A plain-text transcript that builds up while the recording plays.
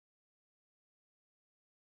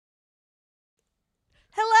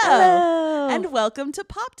Hello. Hello. And welcome to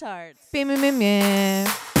Pop Tarts. I'm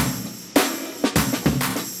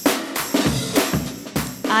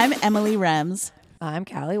Emily Rems. I'm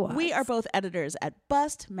Callie Watts. We are both editors at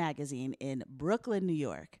Bust Magazine in Brooklyn, New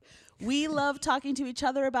York. We love talking to each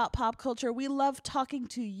other about pop culture. We love talking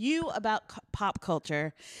to you about pop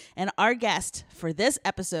culture. And our guest for this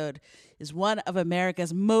episode is one of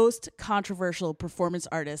America's most controversial performance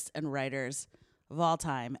artists and writers of all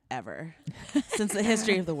time ever, since the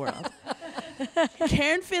history of the world.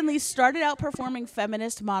 Karen Finley started out performing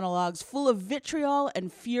feminist monologues full of vitriol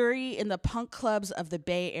and fury in the punk clubs of the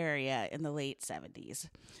Bay Area in the late 70s.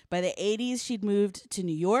 By the 80s, she'd moved to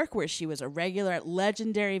New York, where she was a regular at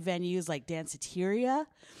legendary venues like Danceteria.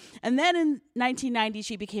 And then in 1990,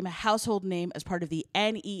 she became a household name as part of the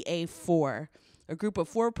NEA 4, a group of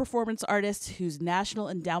 4 performance artists whose National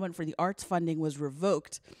Endowment for the Arts funding was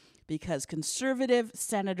revoked because conservative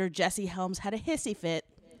Senator Jesse Helms had a hissy fit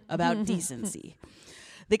about decency.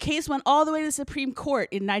 The case went all the way to the Supreme Court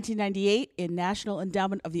in 1998 in National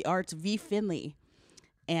Endowment of the Arts v. Finley,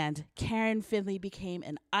 and Karen Finley became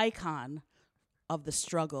an icon of the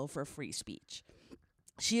struggle for free speech.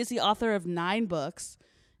 She is the author of 9 books,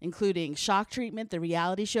 including Shock Treatment, the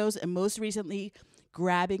reality shows, and most recently,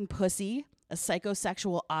 Grabbing Pussy, a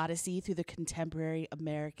psychosexual odyssey through the contemporary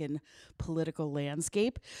American political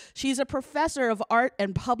landscape. She's a professor of art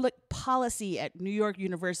and public policy at New York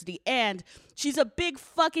University, and she's a big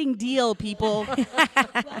fucking deal, people.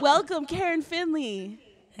 Welcome, Karen Finley.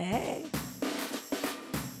 Hey.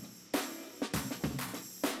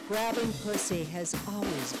 Grabbing pussy has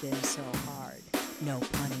always been so hard. No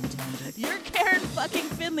pun intended. You're Karen fucking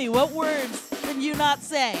Finley. What words can you not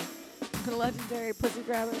say? Legendary pussy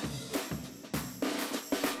grabber.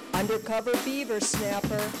 Undercover beaver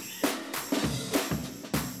snapper.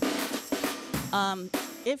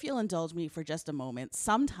 If you'll indulge me for just a moment,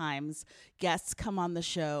 sometimes guests come on the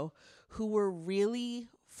show who were really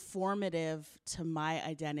formative to my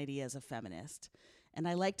identity as a feminist. And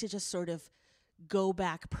I like to just sort of go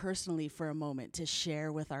back personally for a moment to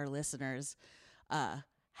share with our listeners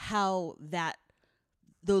how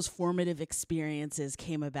those formative experiences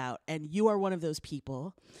came about. And you are one of those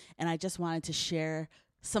people. And I just wanted to share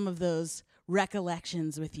some of those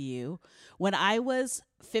recollections with you. When I was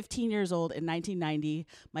 15 years old in 1990,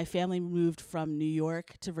 my family moved from New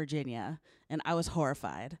York to Virginia, and I was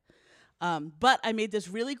horrified. But I made this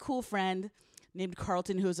really cool friend named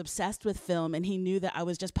Carlton who was obsessed with film, and he knew that I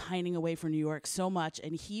was just pining away for New York so much,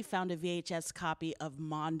 and he found a VHS copy of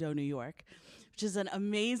Mondo, New York, which is an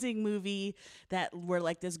amazing movie where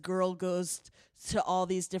like this girl goes to all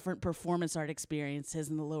these different performance art experiences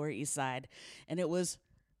in the Lower East Side, and it was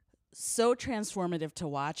so transformative to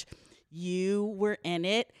watch. You were in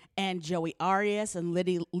it, and Joey Arias and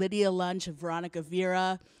Lydia Lunch and Veronica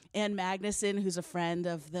Vera and Magnuson, who's a friend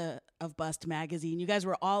of Bust Magazine. You guys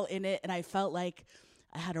were all in it, and I felt like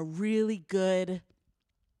I had a really good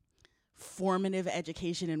formative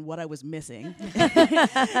education in what I was missing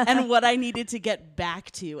and what I needed to get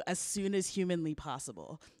back to as soon as humanly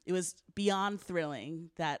possible. It was beyond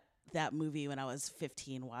thrilling, that movie, when I was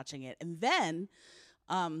 15 watching it. And then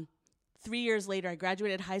 3 years later, I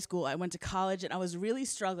graduated high school. I went to college, and I was really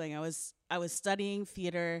struggling. I was studying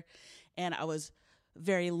theater, and I was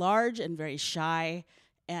very large and very shy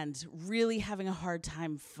and really having a hard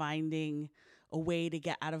time finding a way to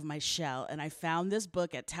get out of my shell. And I found this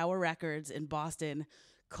book at Tower Records in Boston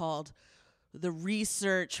called The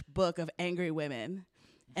Research Book of Angry Women.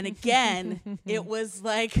 And again, it was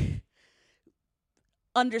like,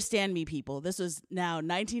 understand me, people. This was now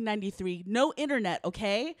 1993. No internet,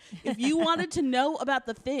 okay? If you wanted to know about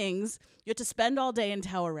the things, you had to spend all day in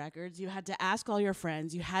Tower Records. You had to ask all your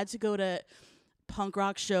friends. You had to go to punk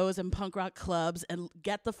rock shows and punk rock clubs and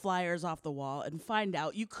get the flyers off the wall and find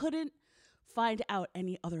out. You couldn't find out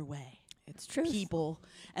any other way. It's true. People.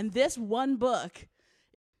 And this one book,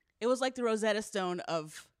 it was like the Rosetta Stone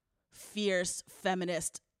of fierce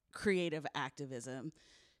feminist creative activism.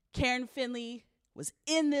 Karen Finley was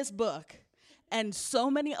in this book, and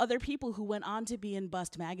so many other people who went on to be in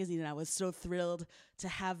Bust Magazine, and I was so thrilled to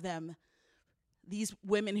have them, these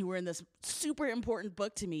women who were in this super important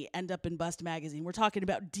book to me, end up in Bust Magazine. We're talking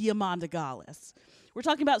about Diamanda Gallis. We're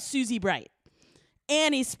talking about Susie Bright,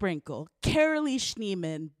 Annie Sprinkle, Carolee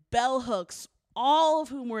Schneeman, Bell Hooks, all of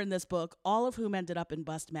whom were in this book, all of whom ended up in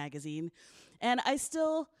Bust Magazine. And I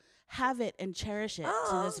still have it and cherish it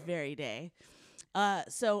to this very day.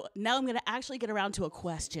 So now I'm going to actually get around to a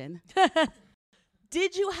question.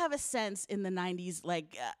 Did you have a sense in the 90s,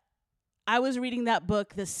 like, I was reading that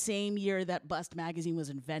book the same year that Bust Magazine was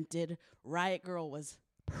invented. Riot Grrrl was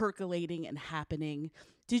percolating and happening,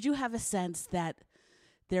 did you have a sense that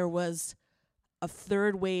there was a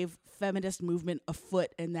third wave feminist movement afoot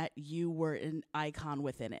and that you were an icon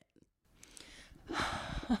within it?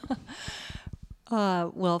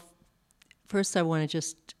 Well, first I want to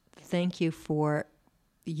just thank you for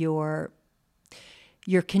your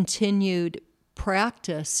continued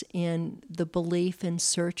practice in the belief and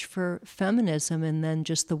search for feminism, and then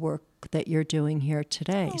just the work that you're doing here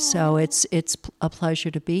today. Aww. So it's a pleasure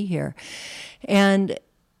to be here. And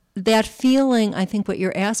that feeling, I think what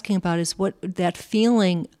you're asking about is what that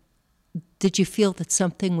feeling, did you feel that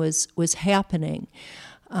something was happening?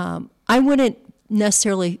 I wouldn't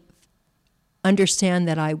necessarily understand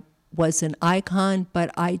that I was an icon,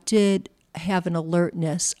 but I did have an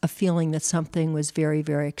alertness, a feeling that something was very,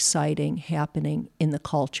 very exciting happening in the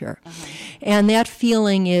culture. Uh-huh. And that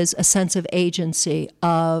feeling is a sense of agency,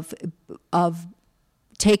 of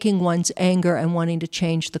taking one's anger and wanting to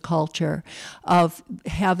change the culture, of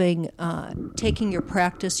having, taking your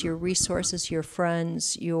practice, your resources, your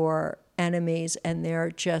friends, your enemies, and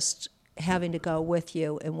they're just having to go with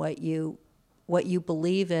you in what you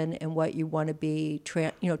believe in and what you want to be,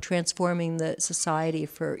 transforming the society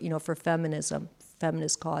for feminism,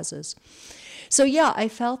 feminist causes. So yeah, I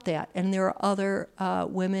felt that, and there are other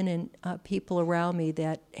women and people around me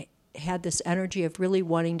that had this energy of really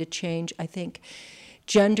wanting to change, I think,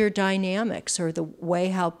 gender dynamics, or the way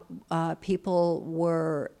how people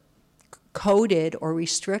were coded or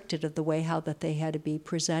restricted of the way how that they had to be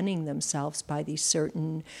presenting themselves by these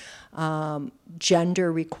certain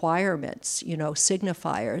gender requirements,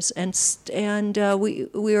 signifiers, and we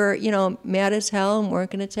were mad as hell and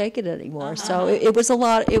weren't going to take it anymore. Uh-huh. So it was a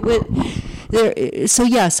lot. It was there. So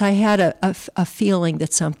yes, I had a feeling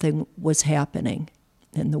that something was happening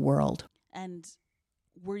in the world. And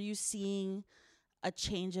were you seeing a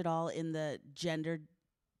change at all in the gender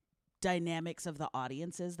dynamics of the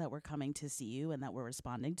audiences that were coming to see you and that were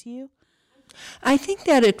responding to you? I think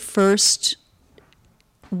that at first,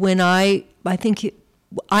 when I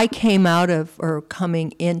came out of, or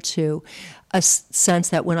coming into, a sense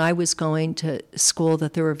that when I was going to school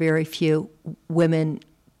that there were very few women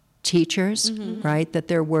teachers, mm-hmm. right? That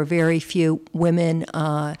there were very few women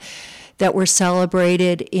that were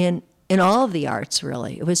celebrated in all of the arts,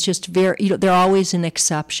 really. It was just very, they're always an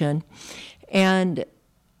exception. And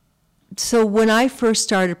so when I first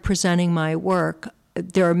started presenting my work,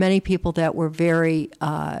 there are many people that were very,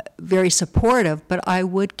 very supportive, but I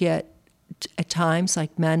would get at times,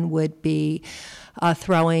 like, men would be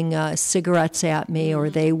throwing cigarettes at me, or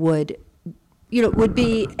they would, would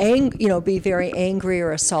be be very angry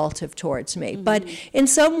or assaultive towards me. Mm-hmm. But in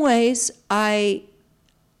some ways, I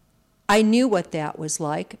knew what that was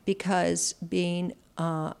like, because being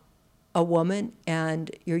a woman,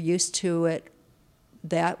 and you're used to it,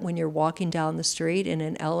 that when you're walking down the street, in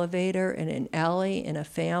an elevator, in an alley, in a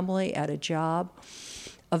family, at a job,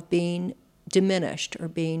 of being diminished or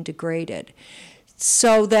being degraded.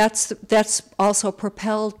 So that's also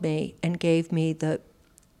propelled me and gave me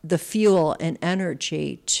the fuel and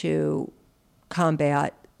energy to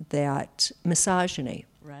combat that misogyny.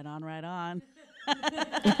 Right on, right on.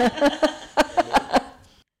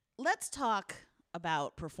 Let's talk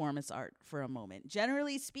about performance art for a moment.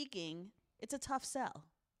 Generally speaking, it's a tough sell,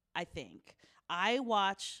 I think. I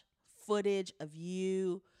watch footage of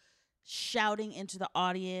you shouting into the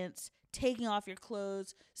audience, taking off your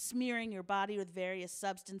clothes, smearing your body with various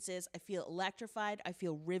substances. I feel electrified. I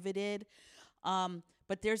feel riveted.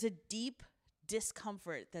 But there's a deep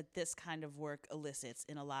discomfort that this kind of work elicits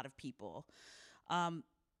in a lot of people. And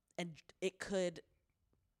it could,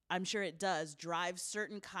 I'm sure it does, drive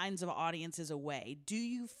certain kinds of audiences away. Do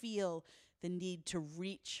you feel the need to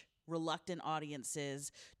reach reluctant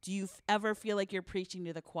audiences? Do you ever feel like you're preaching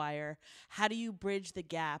to the choir? How do you bridge the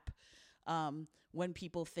gap when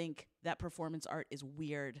people think that performance art is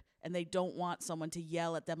weird and they don't want someone to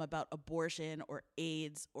yell at them about abortion or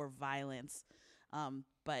AIDS or violence,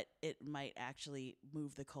 but it might actually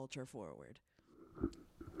move the culture forward?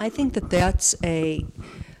 I think that that's a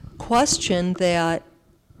question that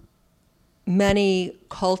many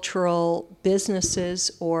cultural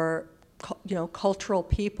businesses or cultural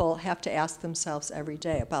people have to ask themselves every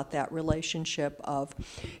day, about that relationship of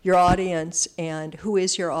your audience and who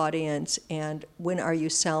is your audience, and when are you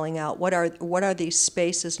selling out? What are these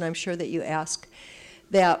spaces? And I'm sure that you ask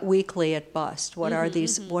that weekly at Bust. What are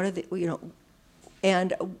these? Mm-hmm. What are the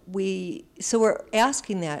And so we're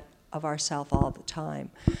asking that of ourselves all the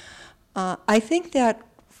time. I think that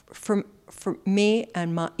for me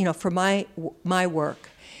and my work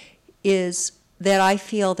is that I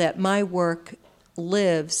feel that my work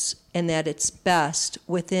lives and that it's best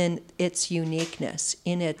within its uniqueness,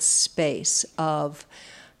 in its space of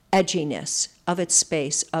edginess, of its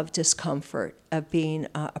space of discomfort, of being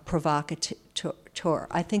a provocateur.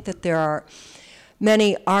 I think that there are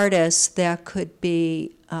many artists that could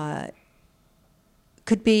be in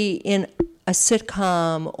a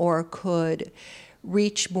sitcom or could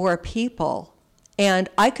reach more people. And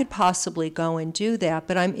I could possibly go and do that,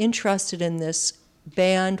 but I'm interested in this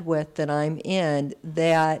bandwidth that I'm in,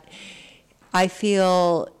 that I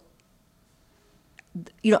feel,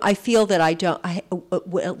 that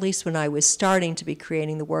at least when I was starting to be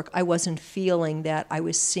creating the work, I wasn't feeling that I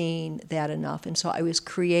was seeing that enough. And so I was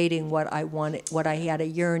creating what I wanted, what I had a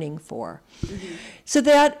yearning for. Mm-hmm. So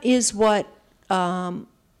that is what, so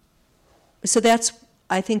that's,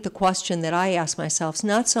 I think, the question that I ask myself is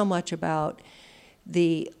not so much about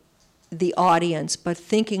the audience, but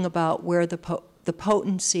thinking about where the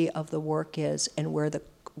potency of the work is and where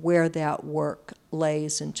that work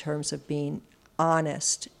lays in terms of being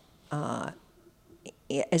honest as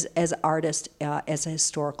artist, as a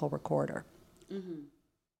historical recorder. Mm-hmm.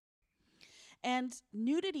 And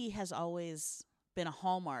nudity has always been a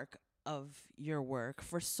hallmark of your work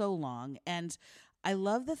for so long. And I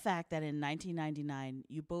love the fact that in 1999,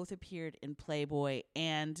 you both appeared in Playboy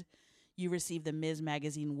and you received the Ms.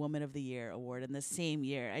 Magazine Woman of the Year award in the same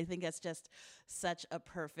year. I think that's just such a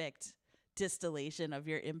perfect distillation of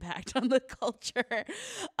your impact on the culture.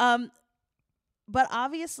 But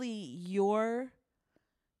obviously, your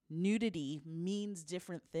nudity means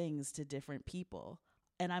different things to different people.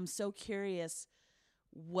 And I'm so curious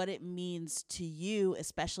what it means to you,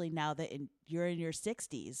 especially now that you're in your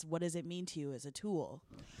 60s. What does it mean to you as a tool?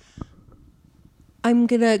 I'm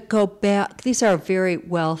going to go back. These are very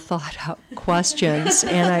well thought out questions,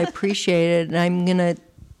 and I appreciate it. And I'm going to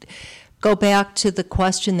go back to the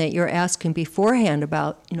question that you're asking beforehand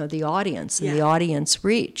about, the audience and the audience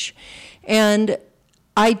reach. And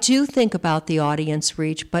I do think about the audience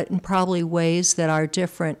reach, but in probably ways that are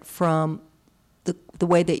different from the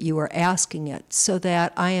way that you are asking it, so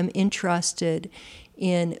that I am interested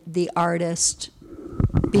in the artist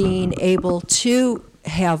being able to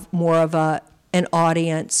have more of an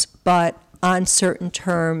audience, but on certain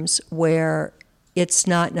terms where it's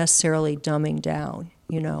not necessarily dumbing down,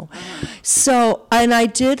 So, and I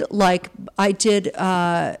did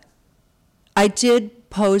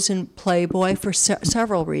pose in Playboy for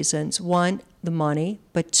several reasons. One, the money,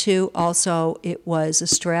 but two, also it was a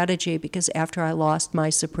strategy because after I lost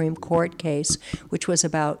my Supreme Court case, which was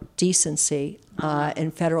about decency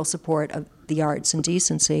and federal support of the arts and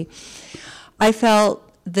decency, I felt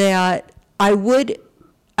that I would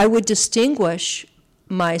distinguish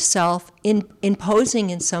myself in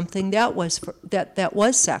posing in something that was that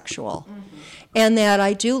was sexual, and that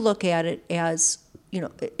I do look at it as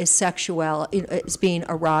as sexual, as being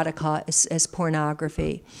erotica, as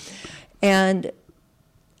pornography. And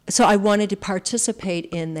so I wanted to participate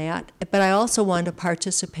in that, but I also wanted to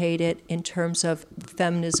participate it in terms of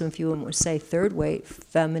feminism, if you want to say third-way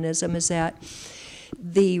feminism, is that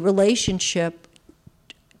the relationship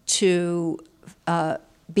to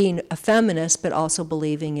being a feminist, but also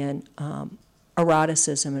believing in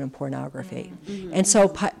eroticism and in pornography. Mm-hmm. And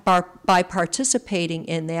so by participating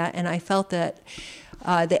in that, and I felt that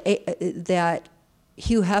that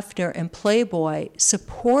Hugh Hefner and Playboy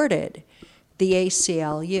supported the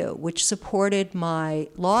ACLU, which supported my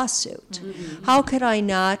lawsuit. Mm-hmm. How could I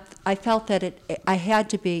not? I felt that I had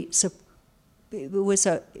to be.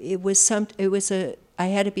 I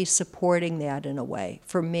had to be supporting that in a way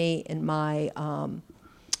for me and my.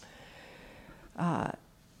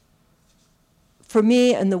 For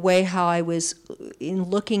me and the way how I was in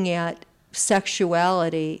looking at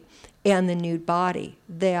sexuality and the nude body,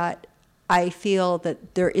 that I feel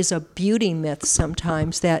that there is a beauty myth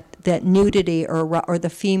sometimes that nudity or the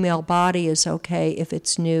female body is okay if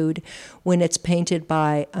it's nude when it's painted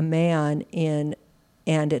by a man and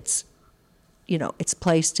it's it's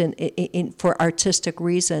placed in for artistic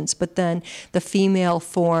reasons, but then the female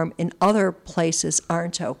form in other places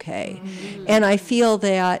aren't okay. Mm-hmm. And I feel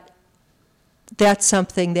that that's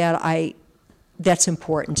something that's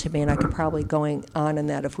important to me, and I could probably going on in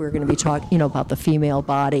that if we were going to be talking, about the female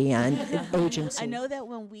body and agency. I know that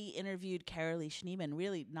when we interviewed Carolee Schneemann,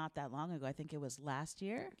 really not that long ago, I think it was last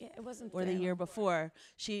year, it wasn't, or the year before.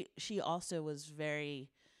 She also was very,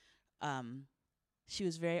 she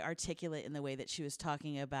was very articulate in the way that she was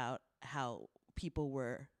talking about how people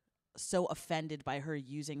were so offended by her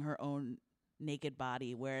using her own naked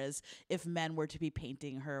body, whereas if men were to be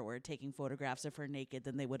painting her or taking photographs of her naked,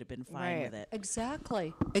 then they would have been fine with it.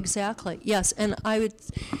 Exactly. Yes, and I would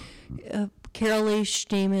Carolee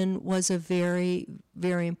Schneemann was a very,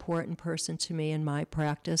 very important person to me in my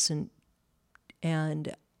practice,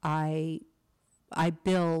 and I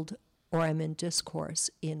build, or I'm in discourse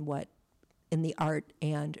in the art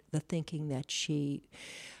and the thinking that she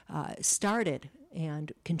started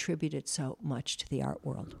and contributed so much to the art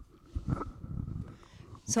world.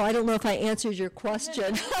 So I don't know if I answered your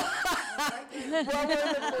question.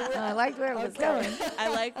 I liked where it was going. I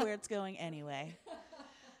like where it's going anyway.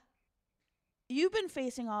 You've been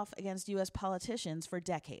facing off against U.S. politicians for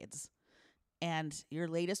decades. And your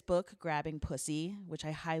latest book, Grabbing Pussy, which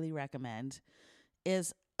I highly recommend,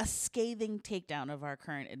 is a scathing takedown of our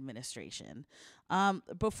current administration.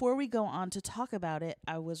 Before we go on to talk about it,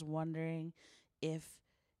 I was wondering if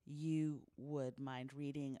you would mind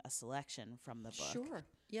reading a selection from the book. Sure,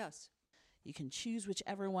 yes. You can choose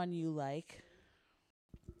whichever one you like.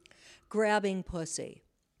 Grabbing pussy.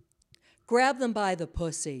 Grab them by the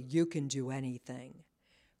pussy, you can do anything.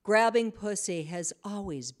 Grabbing pussy has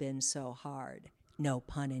always been so hard, no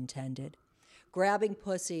pun intended. Grabbing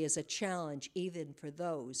pussy is a challenge even for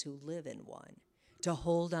those who live in one. To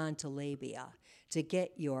hold on to labia, to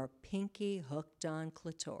get your pinky hooked on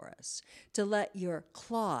clitoris, to let your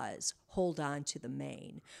claws hold on to the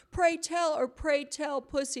mane. Pray tell,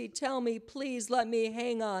 pussy, tell me, please let me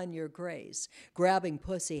hang on your grace. Grabbing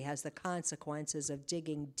pussy has the consequences of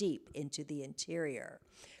digging deep into the interior.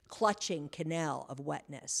 Clutching canal of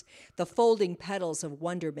wetness, the folding petals of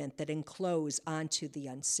wonderment that enclose onto the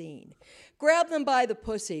unseen. Grab them by the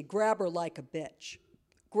pussy, grab her like a bitch.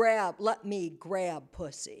 Let me grab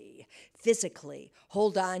pussy. Physically,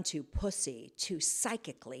 hold on to pussy to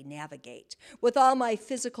psychically navigate. With all my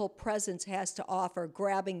physical presence has to offer,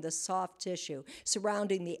 grabbing the soft tissue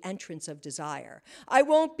surrounding the entrance of desire. I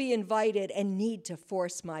won't be invited and need to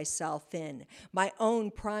force myself in. My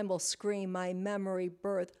own primal scream, my memory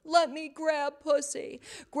birth. Let me grab pussy.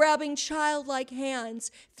 Grabbing childlike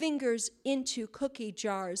hands, fingers into cookie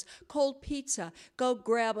jars. Cold pizza, go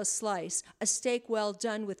grab a slice. A steak well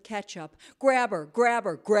done with ketchup. Grab her, grab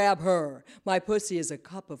her. My pussy is a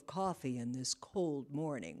cup of coffee in this cold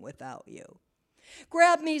morning without you.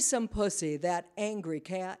 Grab me some pussy, that angry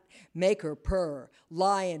cat. Make her purr,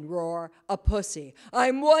 lion roar, a pussy.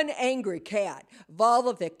 I'm one angry cat.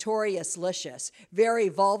 Vulva victorious licious. Very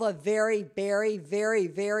vulva, very berry, very,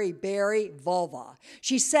 very berry, vulva.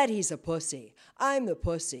 She said he's a pussy. I'm the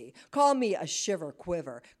pussy. Call me a shiver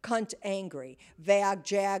quiver. Cunt angry. Vag,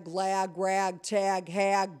 jag, lag, rag, tag,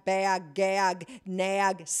 hag, bag, gag,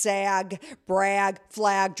 nag, sag, brag,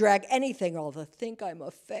 flag, drag, anything all to think I'm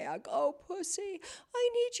a fag. Oh, pussy. I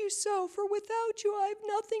need you so, for without you I've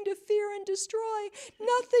nothing to fear and destroy,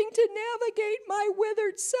 nothing to navigate my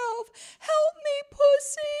withered self. Help me,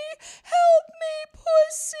 pussy! Help me,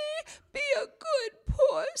 pussy! Be a good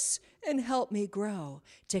puss! And help me grow,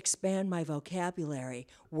 to expand my vocabulary.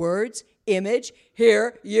 Words, image,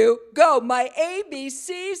 here you go. My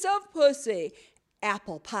ABCs of pussy.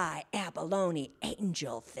 Apple pie, abalone,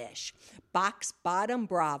 angelfish, box bottom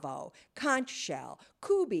bravo, conch shell,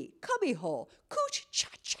 cooby, cubbyhole, cooch cha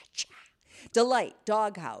cha cha. Delight,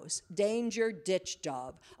 doghouse, danger, ditch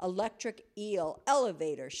dove, electric eel,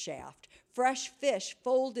 elevator shaft, fresh fish,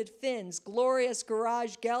 folded fins, glorious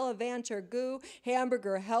garage, gallivanter goo,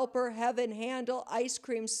 hamburger helper, heaven handle, ice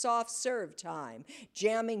cream soft serve time,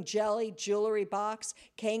 jamming jelly, jewelry box,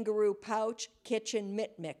 kangaroo pouch, kitchen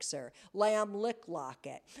mitt mixer, lamb lick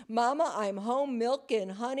locket. Mama, I'm home, milk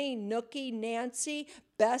and honey, nookie, Nancy,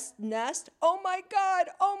 best nest, oh my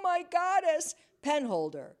goddess, pen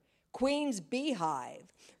holder, queen's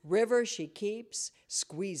beehive, river she keeps,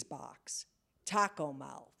 squeeze box, taco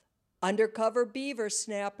mouth, undercover beaver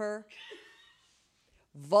snapper,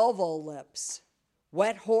 vulval lips,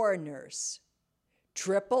 wet whore nurse,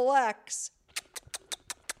 triple X.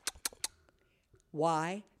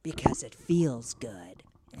 Why? Because it feels good.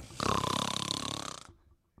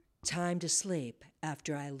 Time to sleep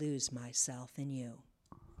after I lose myself in you.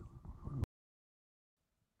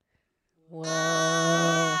 Whoa.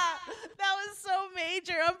 That was so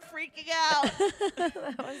major. I'm freaking out.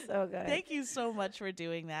 That was so good. Thank you so much for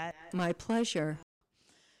doing that. My pleasure.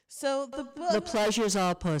 So the book, The pleasure's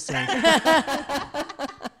all pussy.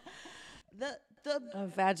 the A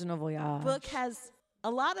vaginal voyage. book has a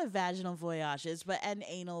lot of vaginal voyages, and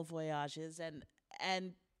anal voyages,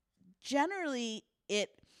 and generally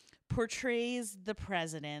it portrays the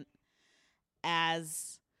president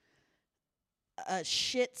as a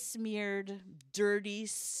shit-smeared, dirty,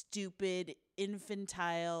 stupid,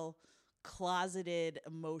 infantile, closeted,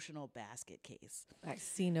 emotional basket case. I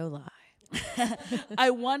see no lie. I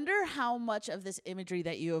wonder how much of this imagery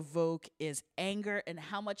that you evoke is anger and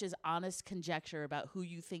how much is honest conjecture about who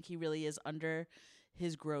you think he really is under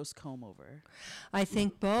his gross comb over. I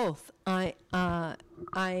think both.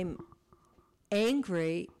 I'm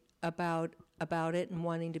angry about it and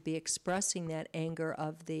wanting to be expressing that anger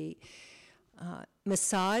of the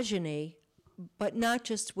misogyny, but not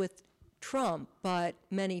just with Trump, but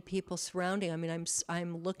many people surrounding. I mean,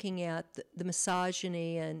 I'm looking at the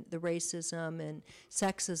misogyny and the racism and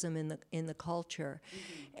sexism in the culture,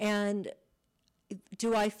 and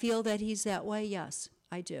do I feel that he's that way? Yes,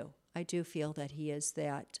 I do. I do feel that he is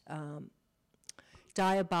that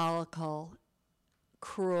diabolical,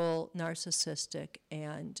 cruel, narcissistic,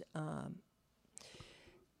 and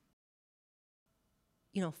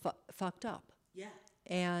fucked up. Yeah.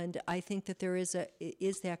 And I think that there is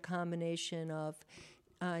that combination of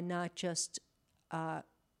not just a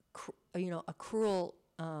cruel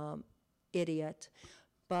idiot,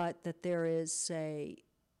 but that there is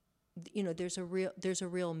there's a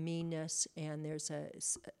real meanness, and there's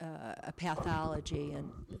a pathology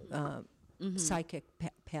and psychic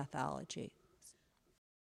pathology.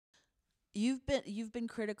 You've been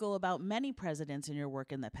critical about many presidents in your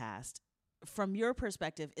work in the past. From your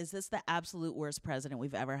perspective, is this the absolute worst president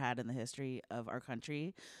we've ever had in the history of our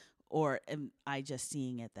country, or am I just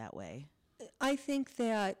seeing it that way? I think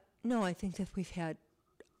that we've had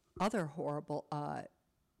other horrible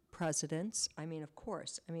presidents. I mean, of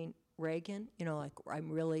course. I mean, Reagan, I'm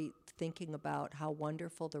really thinking about how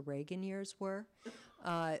wonderful the Reagan years were.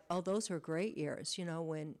 Those were great years,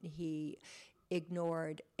 when he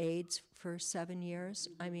ignored AIDS for 7 years.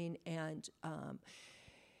 I mean, and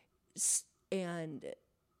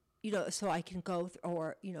so I can go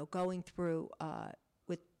going through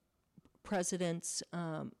with presidents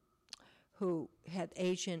who had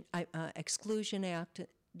Asian Exclusion Act.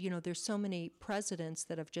 There's so many presidents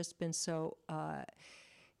that have just been so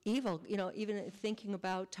evil. Even thinking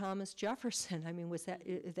about Thomas Jefferson. I mean,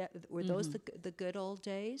 were those the good old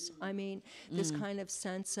days? I mean, this kind of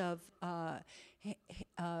sense of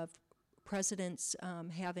presidents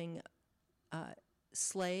having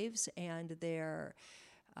slaves, and their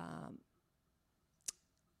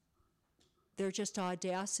just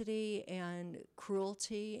audacity and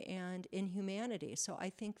cruelty and inhumanity. So I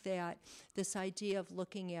think that this idea of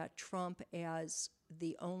looking at Trump as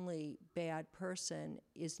the only bad person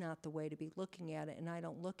is not the way to be looking at it, and I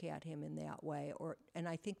don't look at him in that way. And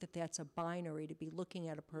I think that that's a binary, to be looking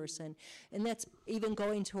at a person, and that's even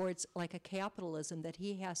going towards like a capitalism, that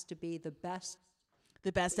he has to be the best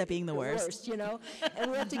at being the worst. And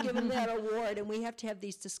we have to give him that award, and we have to have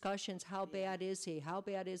these discussions. How bad is he? How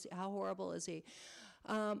horrible is he?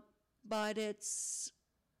 But it's,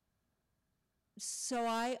 so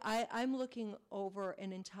I'm looking over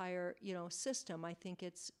an entire, system. I think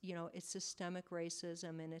it's systemic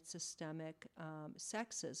racism, and it's systemic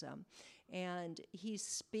sexism. And he's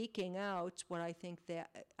speaking out what I think that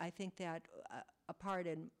a part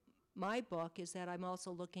in my book is that I'm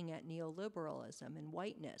also looking at neoliberalism and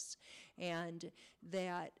whiteness, and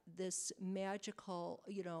that this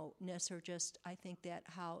magicalness, or just, I think that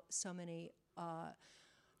how so many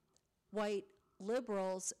white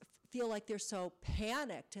liberals feel like they're so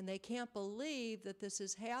panicked and they can't believe that this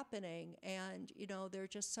is happening, and they're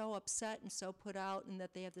just so upset and so put out, and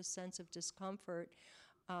that they have this sense of discomfort,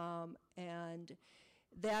 and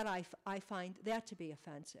that I find that to be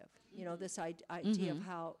offensive. This idea of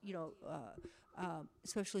how,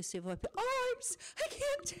 especially civil people, I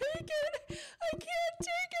can't take it. I can't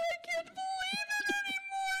believe it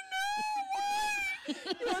anymore. No.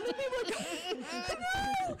 And then people are like,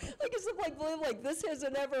 no. Like, it's like, believe like this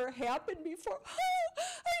hasn't ever happened before.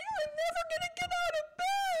 I'm never going to get out of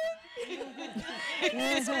bed.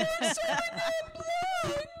 And so I'm serving on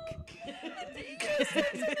blank.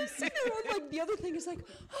 Like, the other thing is like,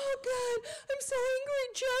 oh God, I'm so angry,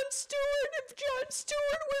 Jon Stewart. If Jon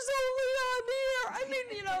Stewart was only on the air,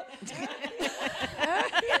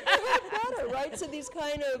 better, right? So these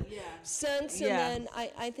kind of sense, and then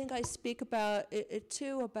I think I speak about it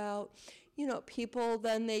too, about people,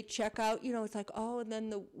 then they check out, it's like, and then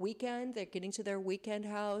the weekend, they're getting to their weekend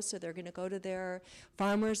house, or they're going to go to their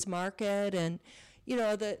farmer's market, and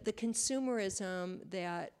the consumerism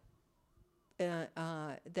that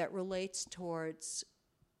relates towards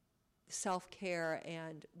self-care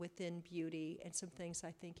and within beauty, and some things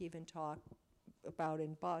I think even talk about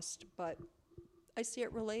in Bust, but I see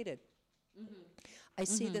it related. I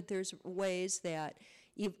see that there's ways that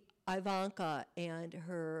Ivanka and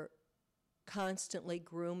her constantly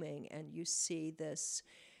grooming, and you see this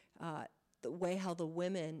the way how the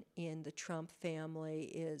women in the Trump family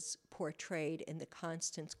is portrayed in the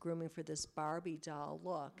constant grooming for this Barbie doll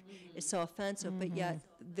look is so offensive, but yet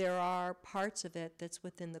there are parts of it that's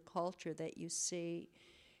within the culture that you see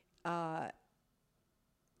that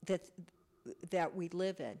we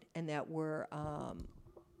live in and that we're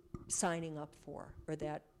signing up for, or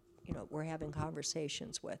that we're having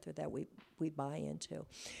conversations with, or that we buy into.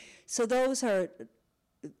 So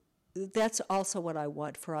that's also what I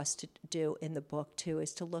want for us to do in the book too,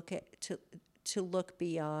 is to look at to look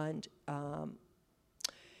beyond,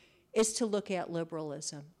 is to look at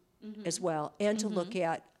liberalism as well, and to look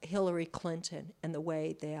at Hillary Clinton and the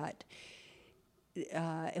way that,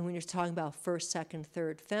 and when you're talking about first, second,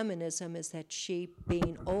 third feminism, is that she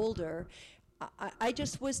being older, I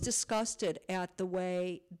just was disgusted at the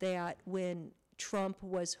way that when Trump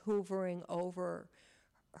was hoovering over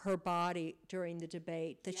her body during the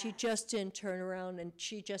debate, that she just didn't turn around and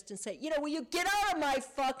she just didn't say, will you get out of my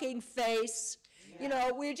fucking face?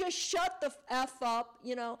 Will you just shut the F up,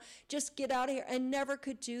 just get out of here, and never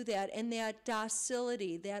could do that. And that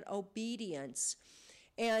docility, that obedience,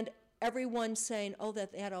 and everyone saying, oh,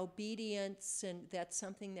 that obedience, and that's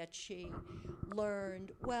something that she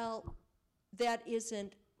learned. Well, that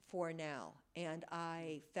isn't for now. And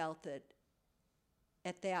I felt that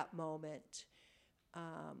at that moment,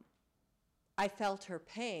 I felt her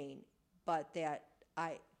pain, but that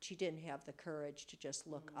she didn't have the courage to just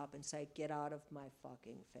look up and say, get out of my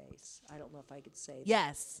fucking face. I don't know if I could say that.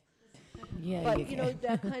 Yes. Yeah, But,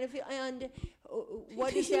 that kind of, and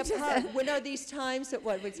what is that part? When are these times that,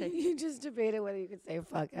 what would say? You just debated whether you could say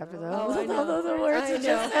fuck after those. Oh, I know. All those words I you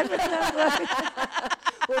just said. But that's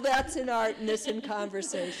Well, that's an art and it's in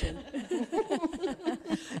conversation.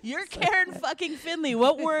 You're Karen fucking Finley.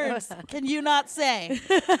 What words can you not say?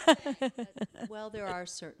 Well, there are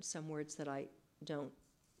some words that I don't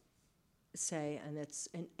say,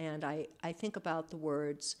 and I think about the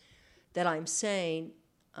words that I'm saying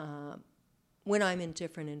when I'm in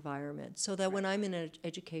different environments. So that when I'm in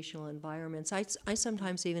educational environments, I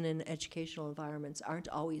sometimes even in educational environments aren't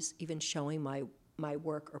always even showing my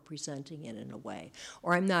work or presenting it in a way,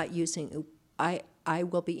 or I'm not using. I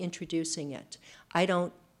will be introducing it.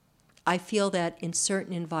 I feel that in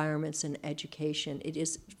certain environments in education, it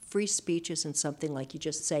is free speech isn't something like you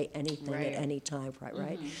just say anything at any time,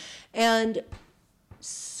 right? And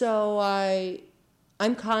so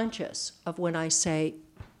I'm conscious of when I say,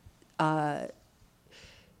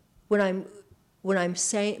 when I'm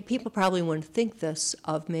saying, people probably wouldn't think this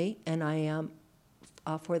of me, and I am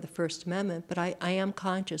for the First Amendment, but I am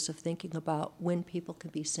conscious of thinking about when people can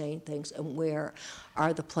be saying things and where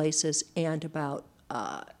are the places, and about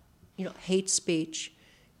hate speech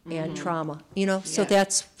and trauma. So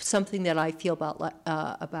that's something that I feel about.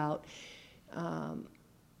 I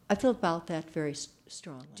feel about that very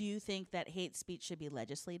strongly. Do you think that hate speech should be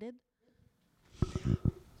legislated?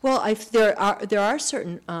 Well, there are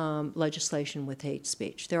certain legislation with hate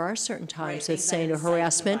speech. There are certain times that's saying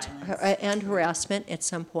harassment at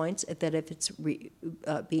some points, that if it's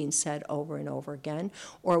being said over and over again,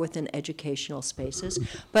 or within educational spaces.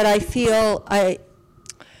 But I feel I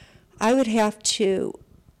would have to.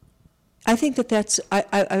 I think that's.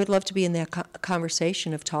 I would love to be in that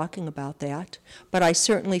conversation of talking about that. But I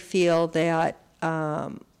certainly feel that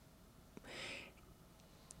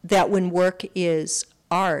that when work is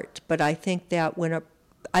art, but I think that when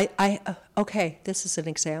okay, this is an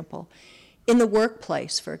example. In the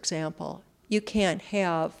workplace, for example, you can't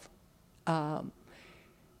have,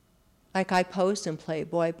 like I posed in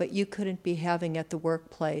Playboy, but you couldn't be having at the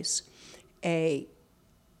workplace a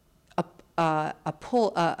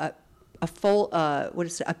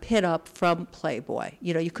pit up from Playboy.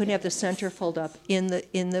 You couldn't have the centerfold up in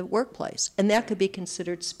the workplace, and that could be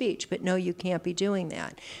considered speech. But no, you can't be doing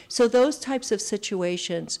that. So those types of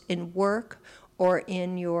situations in work or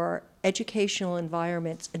in your educational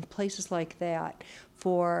environments and places like that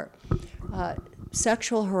for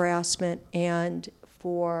sexual harassment and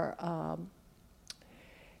for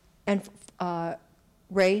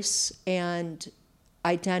race and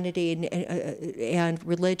identity and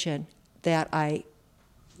religion, that I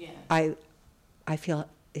feel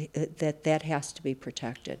that has to be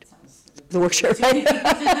protected. The workshop, right?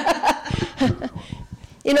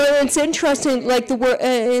 It's interesting, like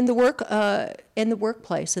in the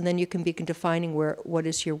workplace, and then you can begin defining what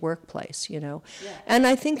is your workplace, And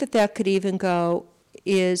I think that could even go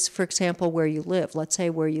is, for example, where you live. Let's say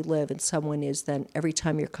where you live, and someone is then every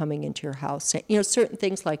time you're coming into your house, certain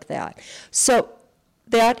things like that. So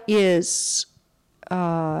that is.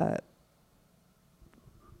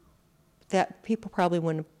 That people probably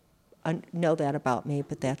wouldn't know that about me,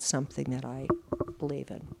 but that's something that I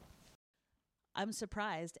believe in. I'm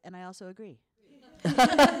surprised, and I also agree.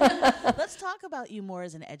 Let's talk about you more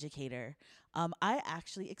as an educator. I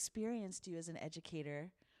actually experienced you as an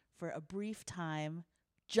educator for a brief time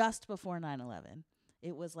just before 9/11.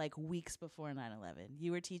 It was like weeks before 9/11.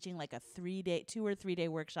 You were teaching like a 2 or 3 day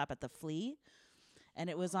workshop at the Flea, and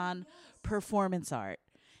it was on performance art.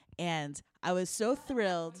 And I was so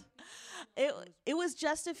thrilled. It was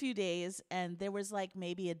just a few days, and there was like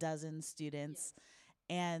maybe a dozen students.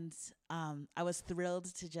 And I was thrilled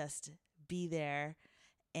to just be there.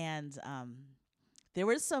 And there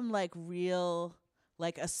were some like real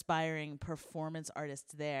like aspiring performance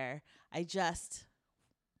artists there. I just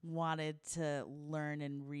wanted to learn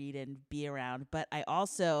and read and be around. But I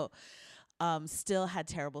also still had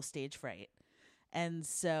terrible stage fright. And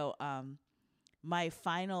so my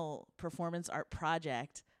final performance art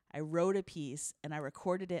project, I wrote a piece and I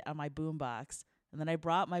recorded it on my boombox. And then I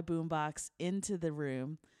brought my boombox into the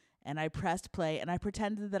room and I pressed play and I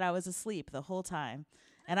pretended that I was asleep the whole time.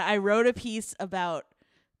 And I wrote a piece about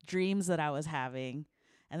dreams that I was having.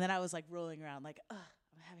 And then I was like rolling around like, ugh,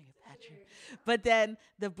 I'm having a bad dream. But then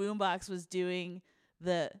the boombox was doing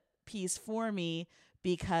the piece for me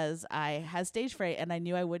because I had stage fright and I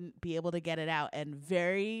knew I wouldn't be able to get it out. And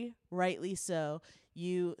very rightly so,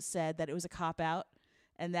 you said that it was a cop-out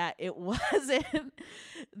and that it wasn't,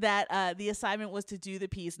 that the assignment was to do the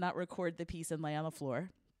piece, not record the piece and lay on the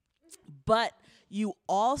floor. But you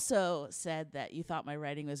also said that you thought my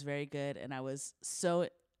writing was very good, and I was so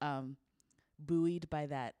buoyed by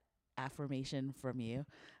that affirmation from you.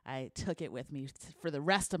 I took it with me for the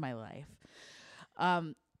rest of my life.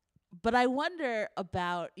 But I wonder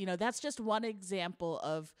about, that's just one example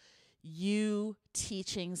of you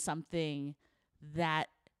teaching something that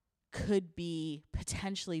could be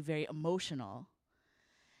potentially very emotional.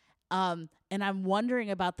 And I'm wondering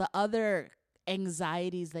about the other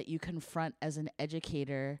anxieties that you confront as an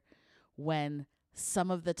educator when some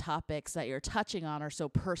of the topics that you're touching on are so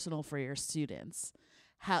personal for your students.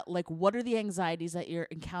 What are the anxieties that you're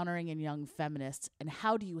encountering in young feminists, and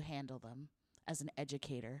how do you handle them as an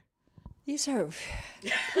educator? These are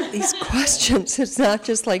these questions. It's not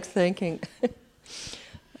just like thinking.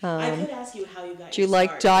 I could ask you how you got Do you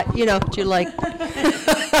like do you like?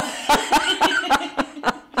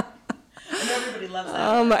 Everybody loves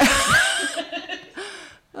that.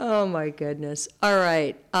 Oh my goodness! All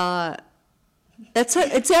right, it's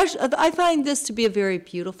actually. I find this to be a very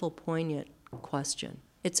beautiful, poignant question.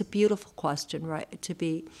 It's a beautiful question, right? To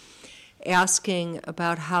be asking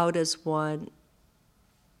about how does one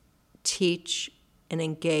teach and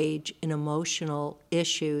engage in emotional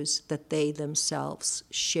issues that they themselves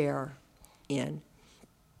share in.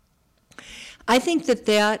 I think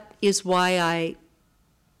that is why I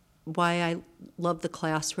love the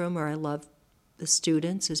classroom, or I love the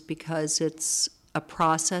students, is because it's a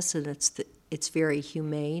process and it's very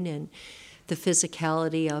humane, and the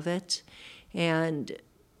physicality of it. And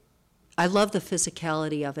I love the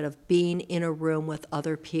physicality of it, of being in a room with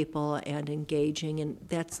other people and engaging. And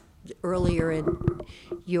that's earlier in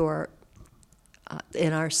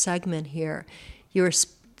our segment here, you were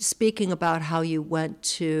speaking about how you went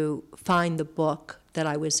to find the book that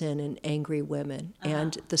I was in Angry Women,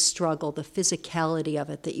 and the struggle, the physicality of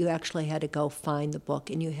it, that you actually had to go find the book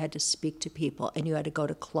and you had to speak to people and you had to go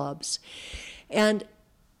to clubs. And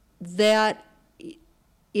that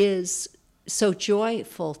is so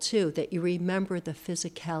joyful, too, that you remember the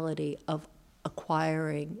physicality of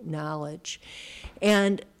acquiring knowledge.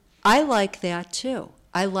 And I like that, too.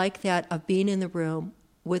 I like that of being in the room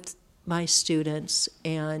with my students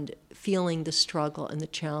and feeling the struggle and the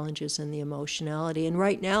challenges and the emotionality. And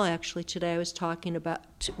right now, actually, today I was talking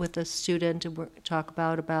with a student, and we're talking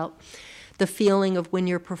about the feeling of when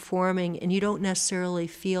you're performing and you don't necessarily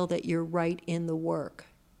feel that you're right in the work,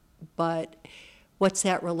 but what's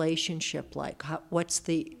that relationship like?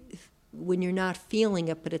 When you're not feeling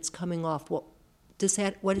it, but it's coming off, what does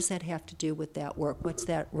that have to do with that work? What's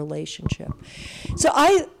that relationship? So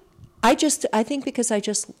I think because I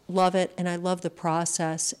just love it and I love the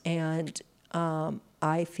process, and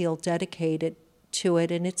I feel dedicated to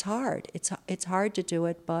it, and it's hard. It's hard to do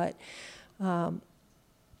it, but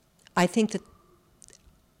I think that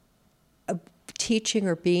teaching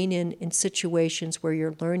or being in situations where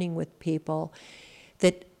you're learning with people,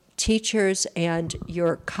 that teachers and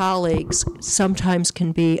your colleagues sometimes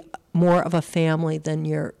can be more of a family than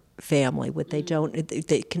your family.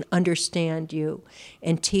 They can understand you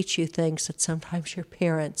and teach you things that sometimes your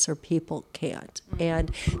parents or people can't.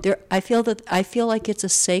 And I feel like it's a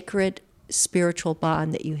sacred spiritual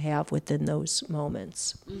bond that you have within those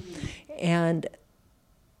moments. And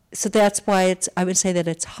so that's why I would say that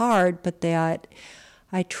it's hard, but that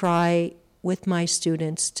I try with my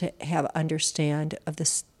students to understand of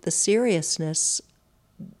the seriousness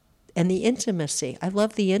and the intimacy. I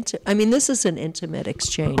love this is an intimate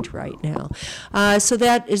exchange right now. So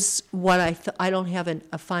that is what I don't have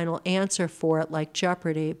a final answer for it like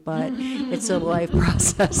Jeopardy, but it's a life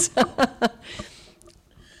process.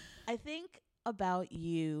 I think about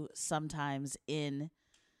you sometimes in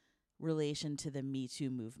relation to the Me Too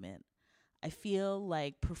movement. I feel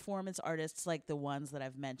like performance artists like the ones that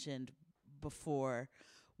I've mentioned before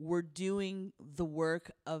were doing the work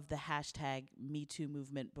of the hashtag Me Too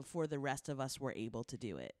movement before the rest of us were able to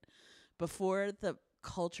do it. Before the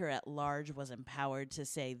culture at large was empowered to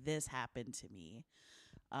say, this happened to me.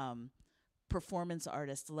 Performance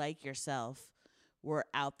artists like yourself were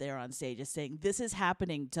out there on stages saying, this is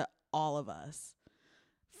happening to all of us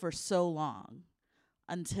for so long,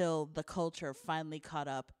 until the culture finally caught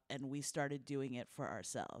up and we started doing it for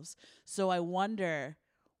ourselves. So I wonder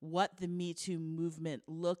what the Me Too movement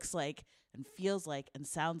looks like and feels like and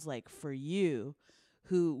sounds like for you,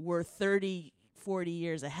 who were 30, 40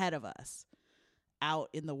 years ahead of us out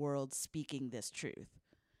in the world speaking this truth.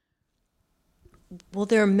 Well,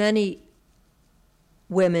 there are many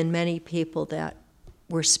women, many people that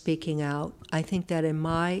were speaking out. I think that in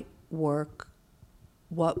my work,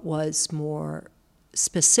 what was more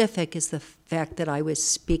specific is the fact that I was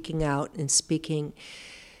speaking out and speaking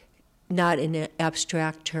not in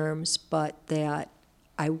abstract terms, but that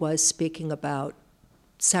I was speaking about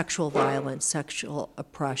sexual violence, sexual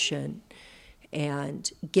oppression,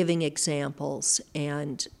 and giving examples,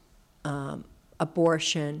 and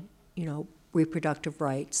abortion, reproductive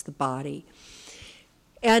rights, the body.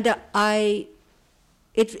 And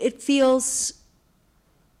it feels,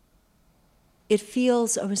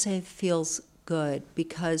 I would say it feels good,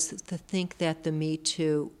 because to think that the Me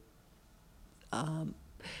Too,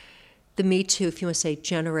 if you want to say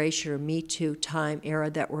generation or Me Too time era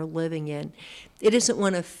that we're living in, it isn't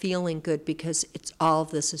one of feeling good because all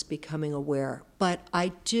of this is becoming aware. But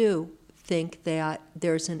I do think that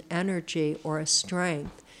there's an energy or a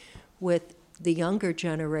strength with the younger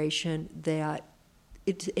generation that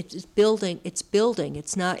it's building.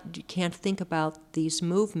 It's not, you can't think about these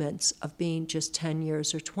movements of being just 10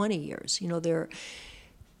 years or 20 years.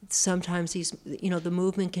 Sometimes the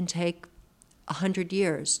movement can take 100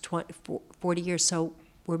 years, 20, 40 years. So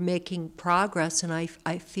we're making progress, and I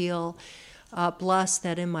feel blessed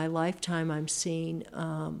that in my lifetime I'm seeing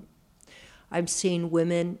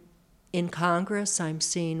women in Congress, I'm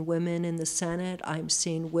seeing women in the Senate, I'm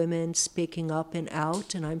seeing women speaking up and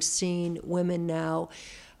out, and I'm seeing women now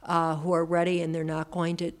who are ready, and they're not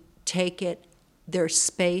going to take it, their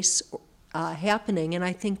space happening. And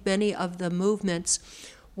I think many of the movements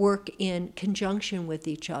work in conjunction with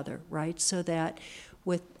each other, right? So that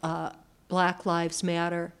with Black Lives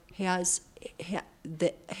Matter had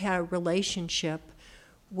a relationship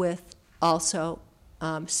with also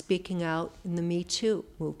speaking out in the Me Too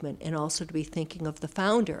movement, and also to be thinking of the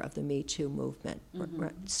founder of the Me Too movement. Mm-hmm.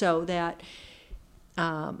 Right? So that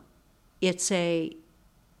it's a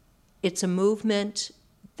movement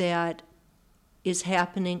that is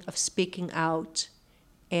happening of speaking out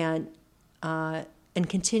and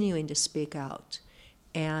continuing to speak out.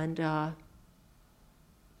 And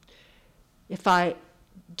if I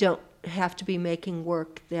don't have to be making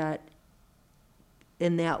work that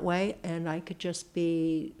in that way, and I could just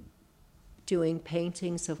be doing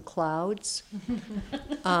paintings of clouds,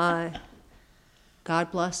 God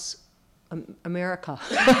bless America.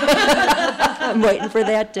 I'm waiting for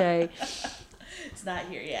that day. It's not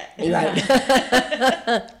here yet. Right.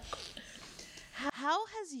 How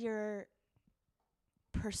has your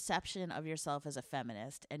perception of yourself as a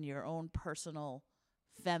feminist and your own personal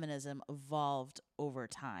feminism evolved over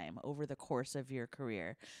time, over the course of your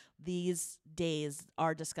career? These days,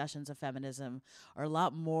 our discussions of feminism are a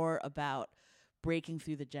lot more about breaking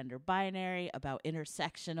through the gender binary, about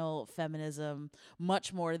intersectional feminism,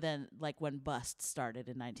 much more than like when BUST started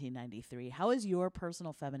in 1993. How has your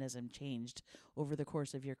personal feminism changed over the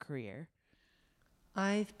course of your career?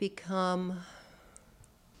 I've become,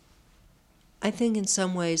 I think in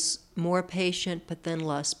some ways, more patient, but then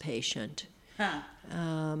less patient. Huh.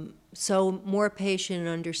 So more patient in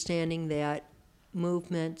understanding that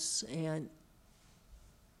movements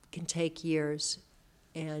can take years,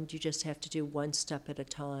 and you just have to do one step at a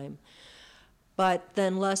time. But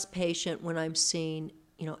then less patient when I'm seeing,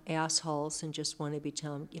 assholes and just want to be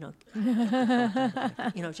telling,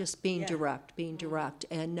 just being direct,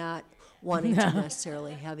 and not wanting to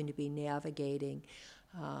necessarily having to be navigating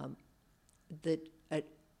the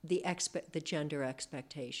the gender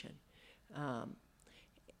expectation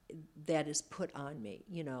that is put on me,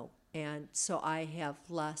 and so I have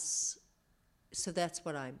less. So that's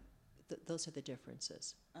what those are the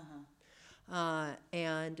differences.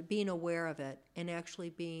 And being aware of it, and actually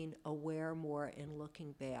being aware more and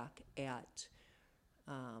looking back at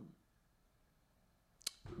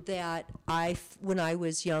that when I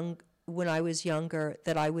was younger,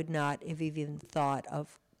 that I would not have even thought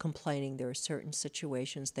of complaining. There are certain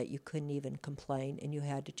situations that you couldn't even complain, and you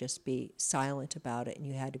had to just be silent about it, and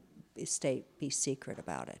you had to be secret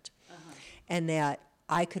about it, and that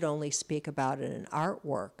I could only speak about it in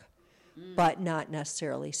artwork, but not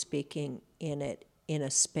necessarily speaking in it in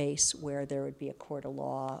a space where there would be a court of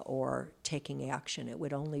law or taking action. It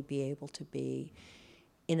would only be able to be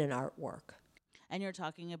in an artwork. And you're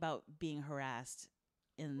talking about being harassed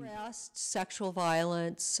sexual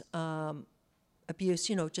violence,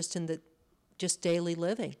 abuse, just daily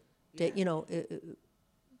living. Yeah.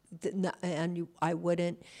 I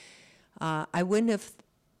wouldn't have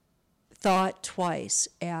thought twice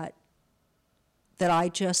at that. I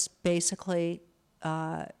just basically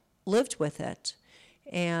lived with it,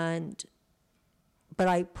 but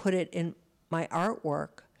I put it in my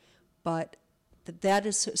artwork. But that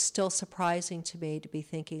is still surprising to me to be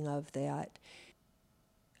thinking of that.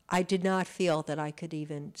 I did not feel that I could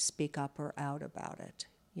even speak up or out about it,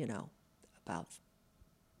 about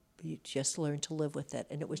you just learn to live with it.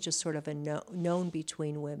 And it was just sort of a known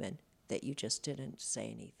between women that you just didn't say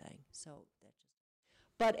anything.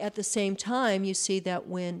 But at the same time, you see that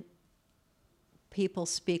when people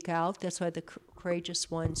speak out, that's why the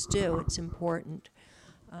courageous ones do. It's important.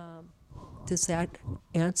 Does that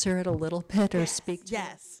answer it a little bit, or speak to it?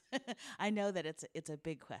 Yes. I know that it's a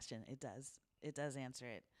big question. It does answer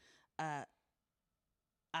it.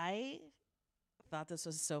 I thought this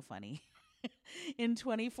was so funny. In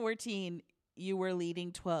 2014, you were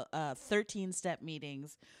leading 13-step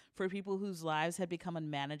meetings for people whose lives had become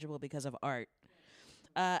unmanageable because of art.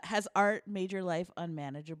 Has art made your life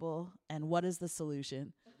unmanageable, and what is the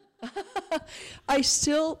solution? I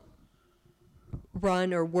still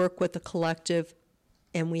run or work with a collective,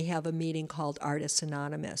 and we have a meeting called Artists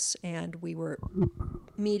Anonymous, and we were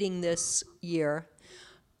meeting this year,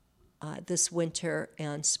 this winter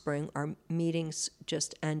and spring. Our meetings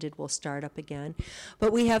just ended. We'll start up again.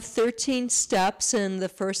 But we have 13 steps, and the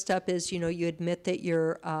first step is, you admit that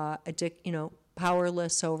you're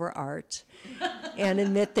powerless over art, and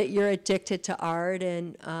admit that you're addicted to art.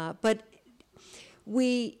 And but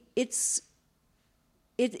it's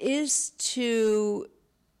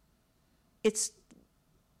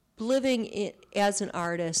living as an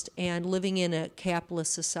artist and living in a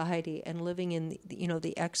capitalist society and living in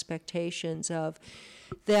the expectations of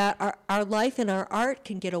that our life and our art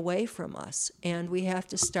can get away from us, and we have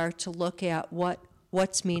to start to look at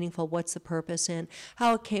what's meaningful, what's the purpose. And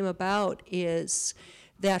how it came about is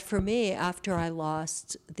that for me, after I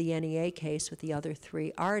lost the NEA case with the other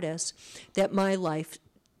 3 artists, that my life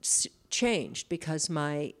changed because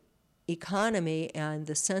my economy and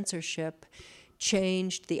the censorship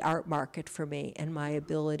changed the art market for me, and my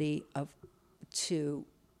ability to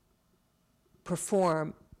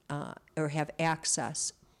perform or have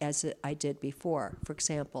access as I did before. For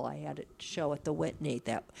example, I had a show at the Whitney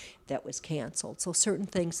that was canceled. So certain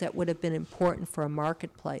things that would have been important for a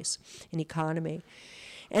marketplace, an economy.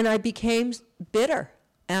 And I became bitter,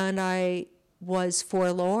 and I was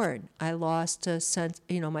forlorn. I lost a sense,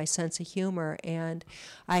 my sense of humor, and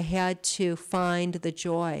I had to find the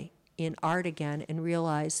joy in art again and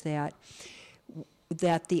realize that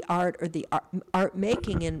the art or the art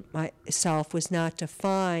making in myself was not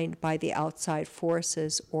defined by the outside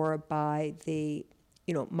forces or by the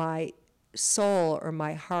my soul or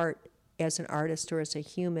my heart as an artist or as a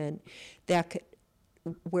human,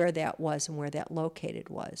 where that was and where that located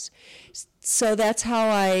was. So that's how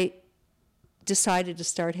I decided to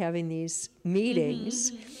start having these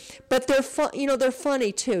meetings. But they're they're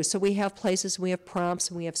funny too. So we have places, we have prompts,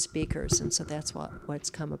 and we have speakers, and so that's what's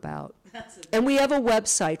come about. And we have a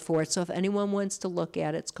website for it, so if anyone wants to look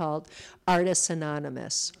at it, it's called Artists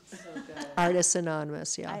Anonymous. So good. Artists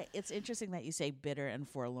Anonymous, yeah. It's interesting that you say bitter and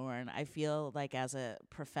forlorn. I feel like as a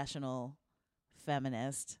professional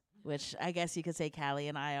feminist, which I guess you could say Callie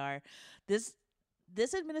and I are, this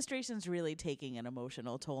administration's really taking an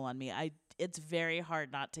emotional toll on me. It's very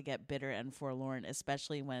hard not to get bitter and forlorn,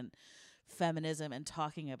 especially when feminism and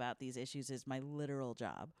talking about these issues is my literal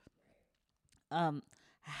job.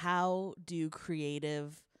 How do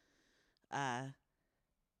creative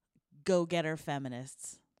go-getter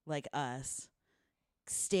feminists like us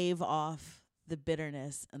stave off the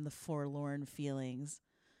bitterness and the forlorn feelings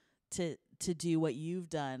to do what you've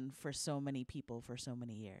done for so many people for so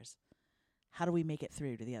many years? How do we make it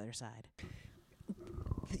through to the other side?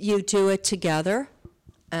 You do it together,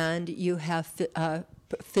 and you have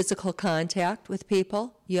physical contact with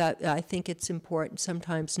people. I think it's important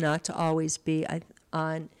sometimes not to always be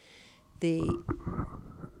on the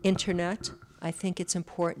internet. I think it's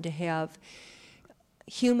important to have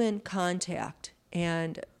human contact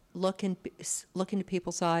and look into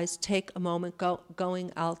people's eyes. Take a moment,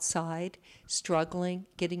 going outside, struggling,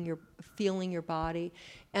 feeling your body,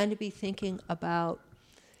 and to be thinking about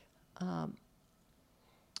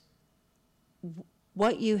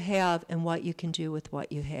what you have and what you can do with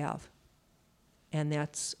what you have. And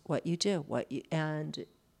that's what you do. What you have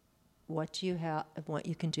and what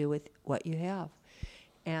you can do with what you have.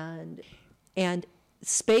 And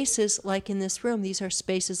spaces like in this room, these are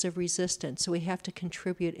spaces of resistance. So we have to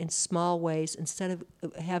contribute in small ways instead of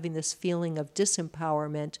having this feeling of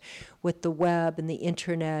disempowerment with the web and the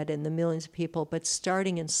internet and the millions of people, but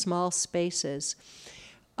starting in small spaces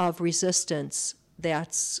of resistance.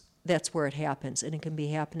 That's where it happens, and it can be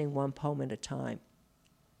happening one poem at a time.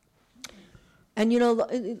 And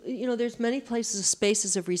there's many places,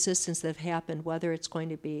 spaces of resistance that have happened. Whether it's going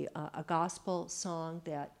to be a gospel song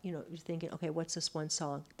that you're thinking, okay, what's this one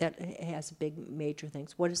song that has big major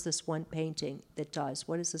things? What is this one painting that does?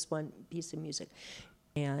 What is this one piece of music?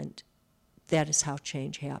 And that is how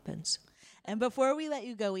change happens. And before we let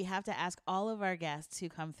you go, we have to ask all of our guests who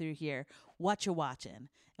come through here, what you watching?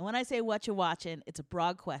 And when I say what you watching, it's a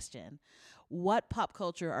broad question. What pop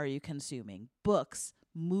culture are you consuming? Books,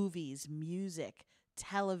 movies, music,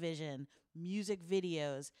 television, music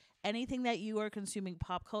videos, anything that you are consuming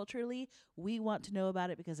pop culturally, we want to know about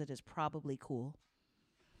it because it is probably cool.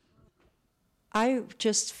 I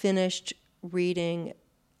just finished reading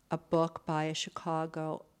a book by a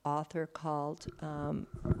Chicago author called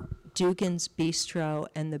Dugan's Bistro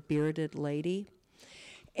and the Bearded Lady.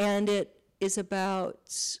 And it is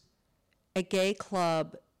about a gay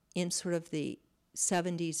club in sort of the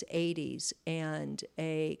 70s, 80s, and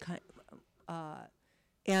a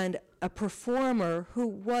performer who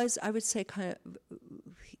was, I would say,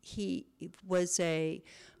 he was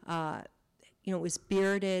was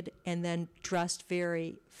bearded and then dressed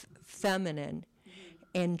very feminine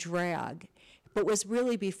and drag, but was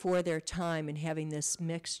really before their time in having this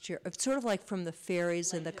mixture of sort of like from the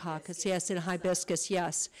fairies and the caucus, yes, and hibiscus,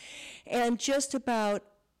 yes, and just about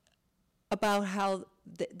how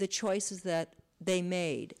the choices that they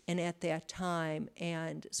made and at that time,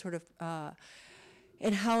 and sort of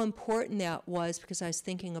and how important that was, because I was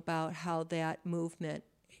thinking about how that movement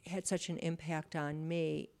had such an impact on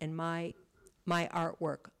me and my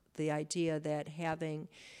artwork. The idea that having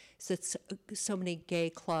so many gay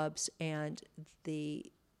clubs and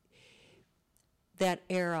that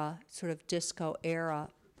era, sort of disco era,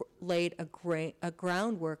 laid a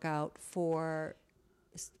groundwork out for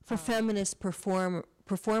feminist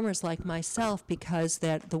performers like myself, because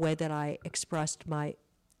the way that I expressed my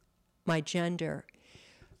gender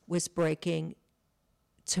was breaking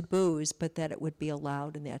taboos, but that it would be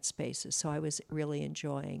allowed in that spaces. So I was really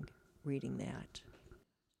enjoying reading that.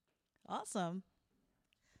 Awesome.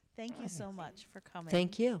 Thank you so much for coming.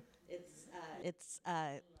 Thank you.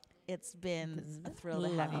 It's been a thrill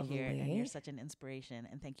to have you here, and Lovely. you're such an inspiration.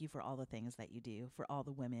 And thank you for all the things that you do for all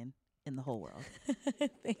the women in the whole world.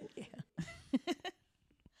 Thank you.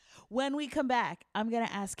 When we come back, I'm going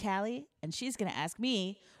to ask Callie, and she's going to ask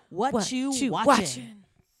me, what you watching?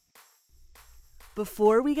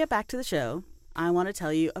 Before we get back to the show, I want to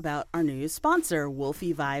tell you about our new sponsor,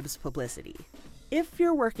 Wolfie Vibes Publicity. If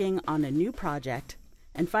you're working on a new project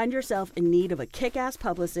and find yourself in need of a kick-ass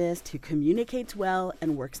publicist who communicates well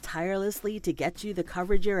and works tirelessly to get you the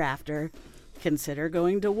coverage you're after, consider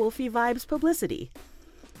going to Wolfie Vibes Publicity.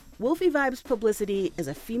 Wolfie Vibes Publicity is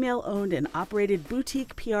a female-owned and operated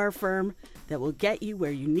boutique PR firm that will get you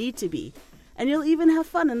where you need to be, and you'll even have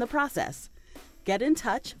fun in the process. Get in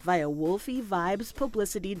touch via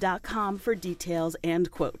wolfievibespublicity.com for details and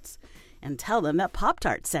quotes, and tell them that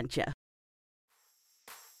Pop-Tart sent you.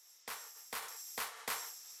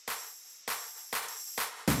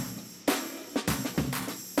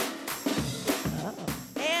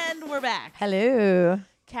 And we're back. Hello.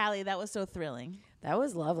 Callie, that was so thrilling. That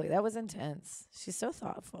was lovely. That was intense. She's so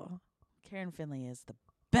thoughtful. Karen Finley is the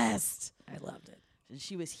best. I loved it. And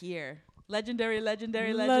she was here. Legendary. Legend.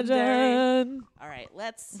 All right,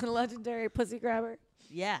 let's. Legendary pussy grabber.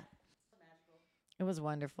 Yeah. It was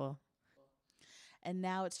wonderful. And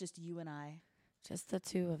now it's just you and I. Just the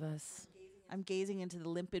two of us. I'm gazing into the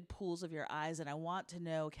limpid pools of your eyes, and I want to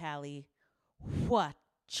know, Callie, what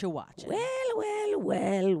you watching?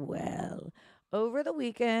 Well. Over the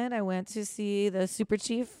weekend, I went to see the Super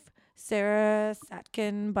Chief Sarah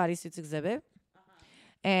Satkin bodysuits exhibit.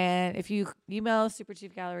 And if you email Super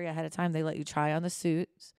Chief Gallery ahead of time, they let you try on the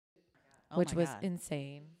suits, Oh which my was God.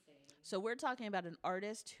 insane. So we're talking about an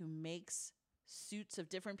artist who makes suits of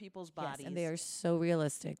different people's bodies. Yes, and they are so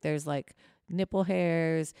realistic. There's like nipple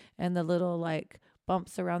hairs and the little like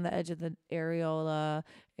bumps around the edge of the areola.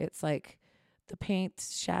 It's like the paint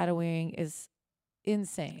shadowing is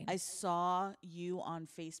insane. I saw you on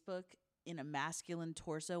Facebook in a masculine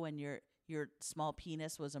torso, and your small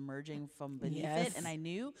penis was emerging from beneath it, Yes. and I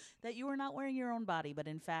knew that you were not wearing your own body, but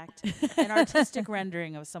in fact, an artistic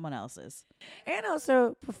rendering of someone else's. And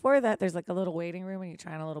also before that, there's like a little waiting room, and you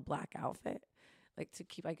try on a little black outfit, like to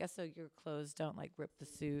keep, I guess, so your clothes don't like rip the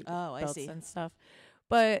suit. Oh, I belts see. and stuff.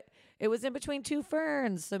 But it was in between two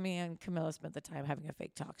ferns, so me and Camilla spent the time having a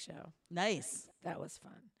fake talk show. Nice. That was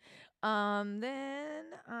fun. Then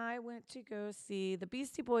I went to go see the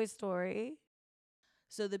Beastie Boys story.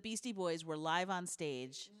 So the Beastie Boys were live on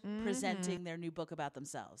stage presenting their new book about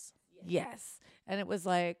themselves. Yes. And it was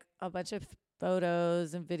like a bunch of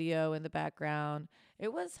photos and video in the background.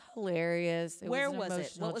 It was hilarious. Where an was it?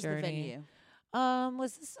 emotional What was journey. the venue?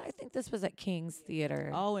 Was this, I think this was at King's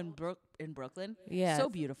Theater. Oh, in Brooklyn? Yeah. So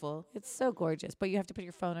beautiful. It's so gorgeous, but you have to put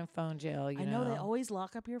your phone in phone jail, I know they always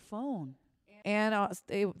lock up your phone. And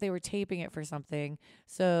they were taping it for something,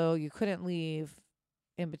 so you couldn't leave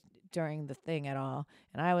during the thing at all.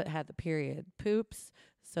 And I had the period poops,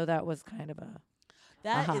 so that was kind of a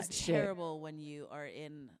That hot is shit. terrible when you are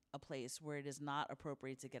in a place where it is not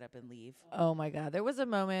appropriate to get up and leave. Oh my God. There was a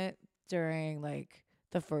moment during like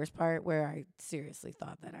the first part where I seriously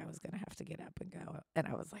thought that I was going to have to get up and go. And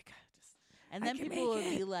I was like, And I then can people make would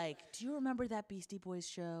be it. like, "Do you remember that Beastie Boys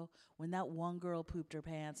show when that one girl pooped her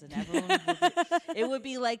pants and everyone?" Would be, it would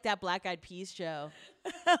be like that Black Eyed Peas show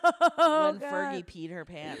oh, when Fergie peed her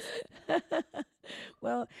pants.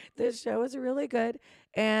 Well, this show was really good.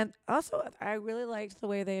 And also, I really liked the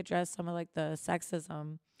way they addressed some of like the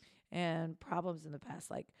sexism and problems in the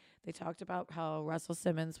past. Like they talked about how Russell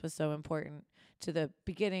Simmons was so important to the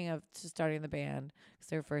beginning of starting the band because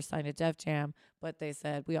they were first signed to Def Jam. But they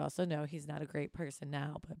said, we also know he's not a great person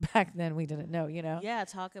now. But back then we didn't know, you know? Yeah,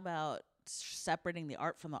 talk about separating the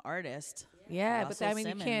art from the artist. Yeah, Russell but I mean,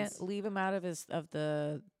 you can't Simmons. leave him out of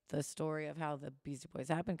the story of how the Beastie Boys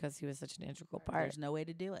happened because he was such an integral part. There's no way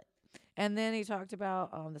to do it. And then he talked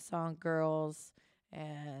about the song "Girls"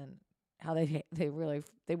 and how they were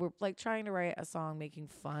like trying to write a song making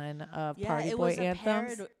fun of Yeah, party it boy was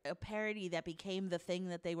anthems. a parody that became the thing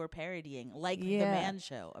that they were parodying, like the Yeah. Man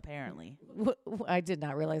Show, apparently. I did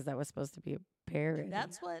not realize that was supposed to be a parody.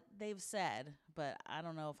 That's what they've said, but I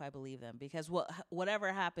don't know if I believe them because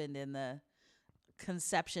whatever happened in the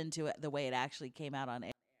conception to it, the way it actually came out on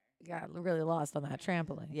air. got really lost on that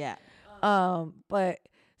trampoline. Yeah. But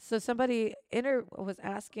so somebody was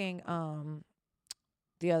asking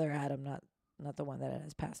the other Adam, not the one that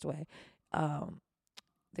has passed away.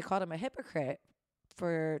 They called him a hypocrite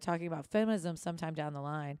for talking about feminism sometime down the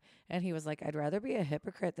line, and he was like, "I'd rather be a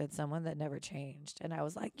hypocrite than someone that never changed." And I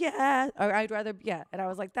was like, "Yeah," or "I'd rather, yeah." And I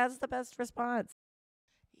was like, "That's the best response."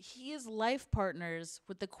 He is life partners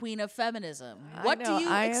with the queen of feminism. I What know, do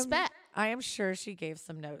you expect? I am sure she gave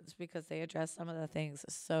some notes because they addressed some of the things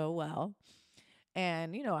so well.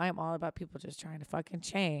 And, you know, I'm all about people just trying to fucking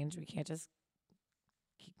change. We can't just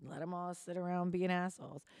let them all sit around being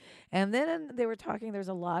assholes. And then they were talking, there's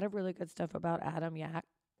a lot of really good stuff about Adam Yak.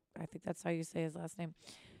 I think that's how you say his last name.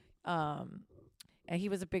 And he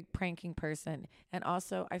was a big pranking person. And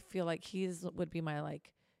also, I feel like would be my,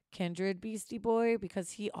 like, kindred Beastie Boy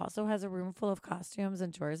because he also has a room full of costumes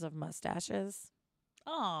and drawers of mustaches.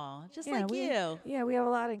 Oh, just Yeah, like you. Yeah, we have a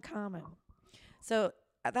lot in common. So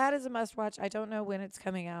that is a must watch. I don't know when it's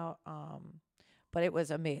coming out, but it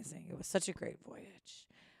was amazing. It was such a great voyage.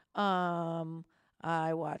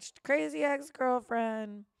 I watched Crazy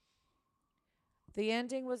Ex-Girlfriend. The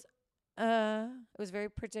ending was it was very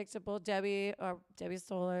predictable. Debbie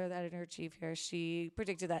Stoller, the editor-in-chief here, she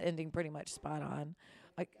predicted that ending pretty much spot on.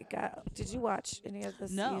 Did you watch any of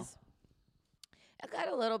this? No. It got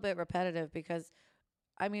a little bit repetitive because,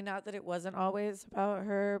 I mean, not that it wasn't always about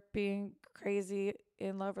her being crazy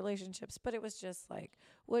in love relationships, but it was just like,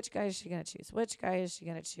 which guy is she going to choose? Which guy is she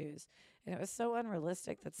going to choose? And it was so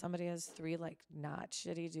unrealistic that somebody has 3, like, not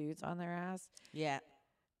shitty dudes on their ass. Yeah.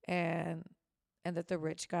 And that the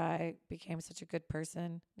rich guy became such a good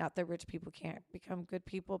person. Not that rich people can't become good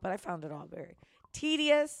people, but I found it all very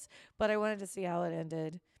tedious. But I wanted to see how it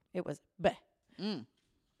ended. It was bleh. Mm.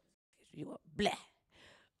 You were bleh.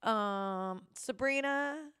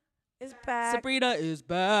 Sabrina is back. Sabrina is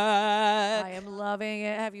back. I am loving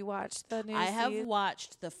it. Have you watched the new I have season?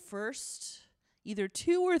 watched the first either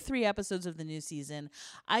 2 or 3 episodes of the new season.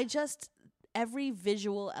 Every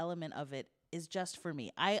visual element of it is just for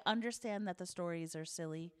me. I understand that the stories are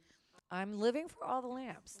silly. I'm living for all the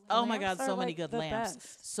lamps. The Oh my lamps God, are, so many like, good the lamps.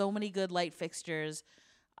 best. So many good light fixtures.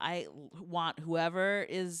 I want whoever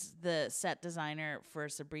is the set designer for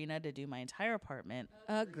Sabrina to do my entire apartment.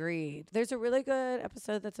 Agreed. There's a really good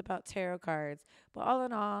episode that's about tarot cards, but all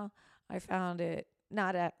in all, I found it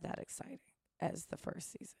not that exciting as the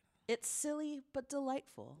first season. It's silly but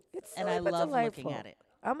delightful. It's And silly I but love delightful. looking at it.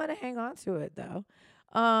 I'm gonna hang on to it though.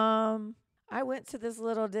 I went to this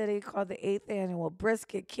little ditty called the 8th Annual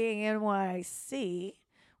Brisket King NYC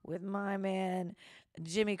with my man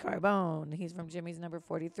Jimmy Carbone. He's from Jimmy's Number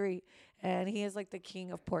 43, and he is like the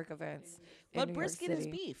king of pork events. in But New York brisket is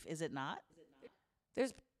City. beef, is it not?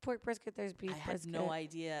 There's pork brisket. There's beef I had brisket. no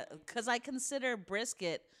idea because I consider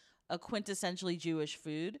brisket a quintessentially Jewish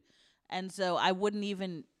food, and so I would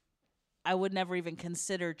never even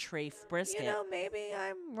consider trafe brisket. You know, maybe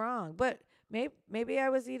I'm wrong, but maybe I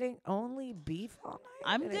was eating only beef all night.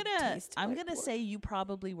 I'm and it tasted gonna like pork. say you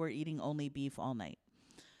probably were eating only beef all night.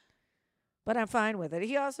 But I'm fine with it.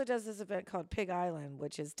 He also does this event called Pig Island,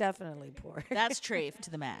 which is definitely pork. That's trafe to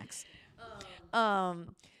the max.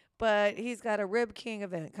 But he's got a Rib King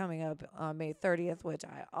event coming up on May 30th, which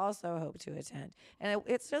I also hope to attend. And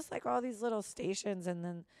it's just like all these little stations, and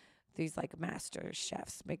then these like master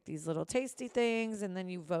chefs make these little tasty things, and then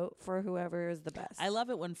you vote for whoever is the best. I love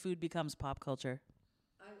it when food becomes pop culture.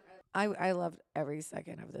 I loved every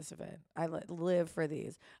second of this event. I live for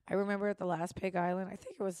these. I remember at the last Pig Island, I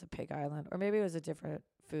think it was a Pig Island, or maybe it was a different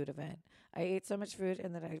food event. I ate so much food,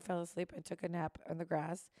 and then I fell asleep and took a nap on the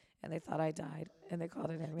grass, and they thought I died, and they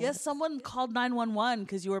called an ambulance. Yes, someone called 911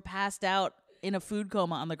 because you were passed out in a food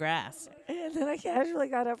coma on the grass. And then I casually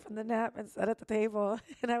got up from the nap and sat at the table,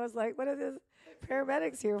 and I was like, "What are the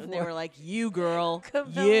paramedics here for?" And they were like, "You girl,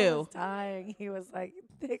 Camilla you." was dying. He was like,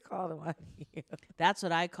 "They called him on you." That's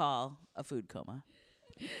what I call a food coma.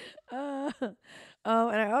 And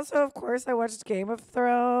I also, of course, I watched Game of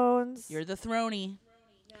Thrones. You're the throny.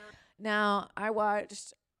 Now I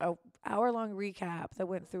watched a hour-long recap that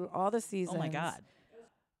went through all the seasons. Oh my God.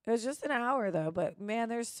 It was just an hour though, but man,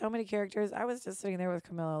 there's so many characters. I was just sitting there with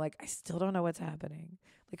Camilla, like, I still don't know what's happening.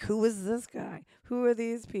 Like, who is this guy? Who are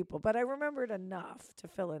these people? But I remembered enough to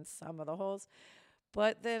fill in some of the holes.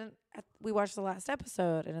 But then we watched the last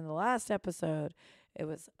episode, and in the last episode, it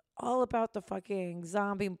was all about the fucking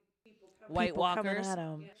zombie White people coming Walkers. at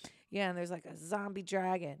 'em. Yeah, and there's like a zombie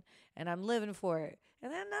dragon, and I'm living for it.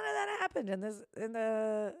 And then none of that happened in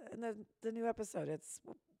the new episode.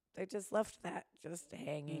 They just left that just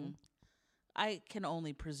hanging. I can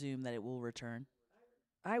only presume that it will return.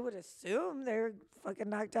 I would assume they're fucking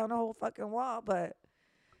knocked down the whole fucking wall, but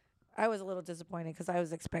I was a little disappointed because I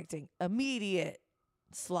was expecting immediate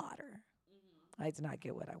slaughter. I did not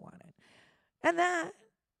get what I wanted. And that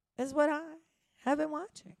is what I have been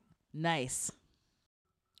watching. Nice.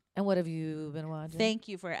 And what have you been watching? Thank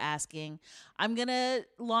you for asking. I'm going to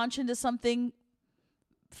launch into something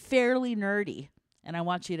fairly nerdy, and I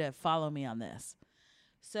want you to follow me on this.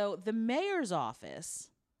 So the mayor's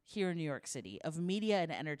office here in New York City of media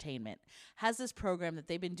and entertainment has this program that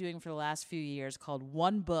they've been doing for the last few years called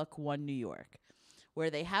One Book, One New York, where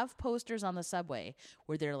they have posters on the subway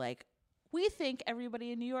where they're like, we think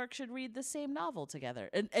everybody in New York should read the same novel together.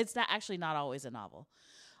 And it's not always a novel.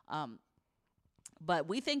 But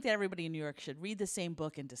we think that everybody in New York should read the same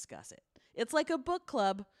book and discuss it. It's like a book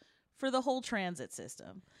club for the whole transit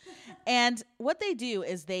system. And what they do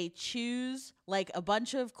is they choose, like a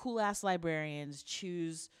bunch of cool-ass librarians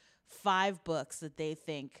choose 5 books that they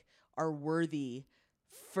think are worthy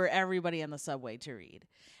for everybody on the subway to read.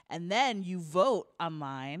 And then you vote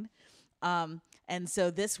online. And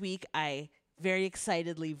so this week I very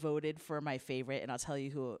excitedly voted for my favorite, and I'll tell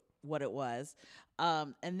you what it was.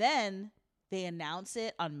 And then they announce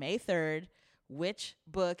it on May 3rd, which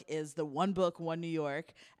book is the One Book, One New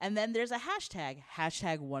York. And then there's a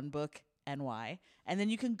hashtag One Book NY. And then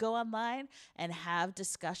you can go online and have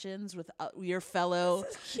discussions with your fellow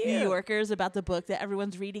New Yorkers about the book that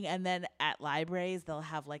everyone's reading. And then at libraries, they'll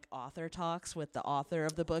have like author talks with the author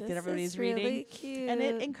of the book that everybody's reading. Really cute. And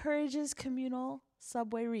it encourages communal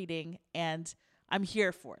subway reading. And I'm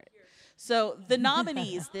here for it. So the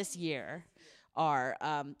nominees this year are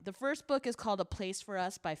the first book is called A Place for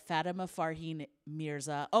Us by Fatima Farheen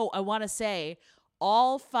Mirza. Oh, I want to say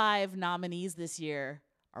all 5 nominees this year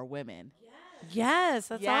are women. Yes. Yes,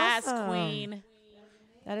 that's yes, awesome. queen.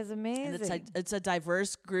 That is amazing. And it's a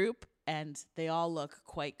diverse group, and they all look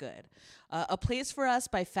quite good. A Place for Us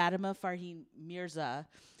by Fatima Farheen Mirza.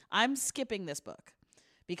 I'm skipping this book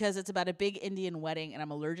because it's about a big Indian wedding, and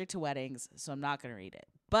I'm allergic to weddings, so I'm not going to read it.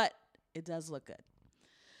 But it does look good.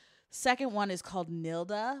 Second one is called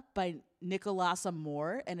Nilda by Nicolasa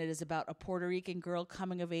Moore, and it is about a Puerto Rican girl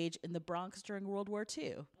coming of age in the Bronx during World War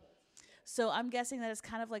II. So I'm guessing that it's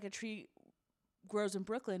kind of like A Tree Grows in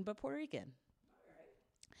Brooklyn, but Puerto Rican.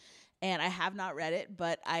 And I have not read it,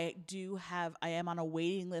 but I am on a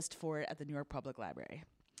waiting list for it at the New York Public Library.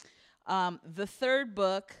 The third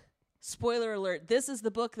book, spoiler alert, this is the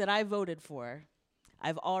book that I voted for.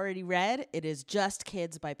 I've already read. It is Just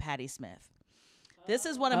Kids by Patti Smith. This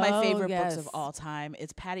is one of my favorite books of all time.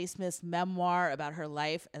 It's Patti Smith's memoir about her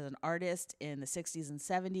life as an artist in the 60s and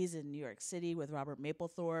 70s in New York City with Robert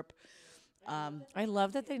Mapplethorpe. I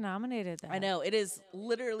love that they nominated that. I know. It is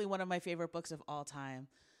literally one of my favorite books of all time.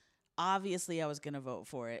 Obviously, I was going to vote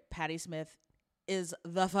for it. Patti Smith is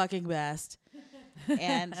the fucking best.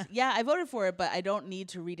 And yeah, I voted for it, but I don't need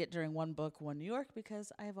to read it during One Book, One New York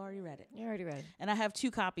because I have already read it. You already read it. And I have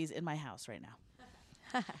 2 copies in my house right now.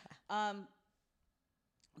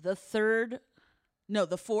 The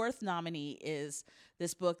fourth nominee is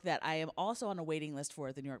this book that I am also on a waiting list for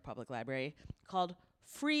at the New York Public Library called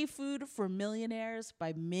Free Food for Millionaires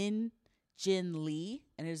by Min Jin Lee.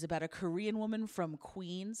 And it is about a Korean woman from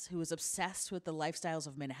Queens who is obsessed with the lifestyles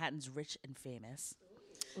of Manhattan's rich and famous.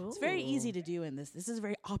 Ooh. It's very easy to do in this. This is a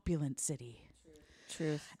very opulent city.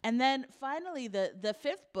 Truth. And then finally, the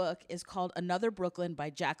fifth book is called Another Brooklyn by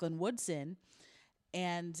Jacqueline Woodson.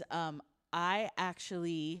 And I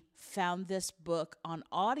actually found this book on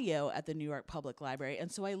audio at the New York Public Library. And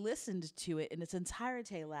so I listened to it in its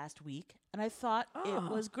entirety last week, and I thought it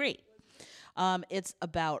was great. It's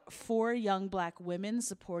about 4 young black women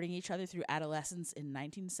supporting each other through adolescence in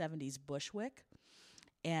 1970s Bushwick.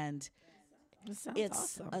 And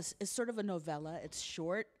it's sort of a novella. It's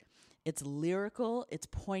short, it's lyrical, it's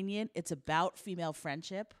poignant, it's about female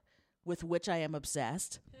friendship, with which I am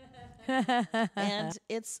obsessed. And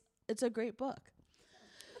it's a great book.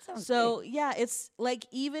 So great. Yeah, it's like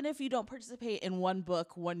even if you don't participate in One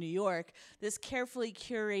Book, One New York, this carefully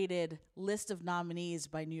curated list of nominees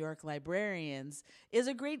by New York librarians is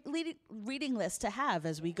a great reading list to have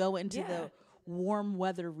as we go into the warm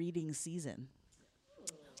weather reading season.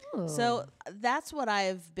 Ooh. So that's what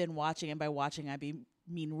I've been watching, and by watching I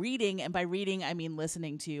mean reading, and by reading I mean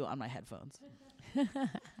listening to on my headphones.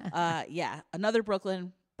 Another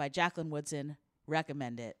Brooklyn by Jacqueline Woodson,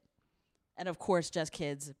 recommend it. And of course, Just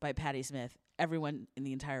Kids by Patti Smith. Everyone in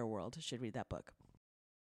the entire world should read that book.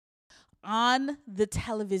 On the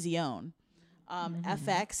television,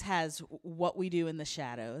 FX has What We Do in the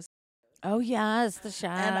Shadows. Oh, yes, The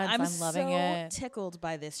Shadows. And I'm loving it. Tickled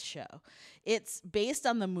by this show. It's based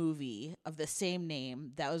on the movie of the same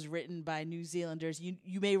name that was written by New Zealanders.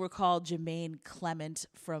 You may recall Jermaine Clement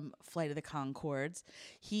from Flight of the Conchords.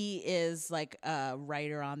 He is like a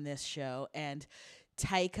writer on this show, and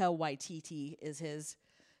Taika Waititi is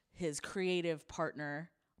his creative partner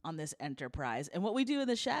on this enterprise. And What We Do in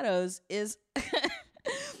the Shadows is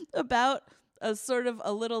about a sort of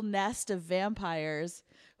a little nest of vampires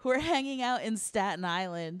who are hanging out in Staten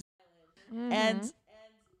Island. Mm-hmm. And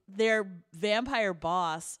their vampire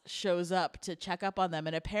boss shows up to check up on them.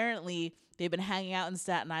 And apparently they've been hanging out in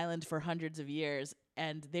Staten Island for hundreds of years.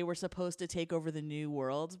 And they were supposed to take over the new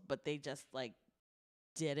world, but they just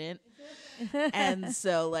didn't. And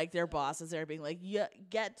so their bosses are being like, yeah,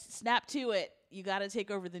 snap to it. You got to take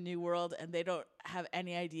over the new world. And they don't have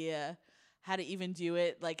any idea how to even do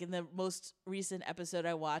it. Like in the most recent episode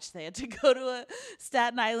I watched, they had to go to a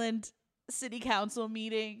Staten Island city council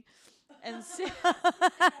meeting, and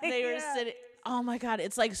they were sitting. Oh my God,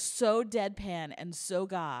 it's so deadpan and so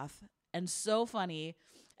goth and so funny.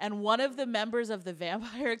 And one of the members of the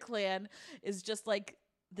vampire clan is just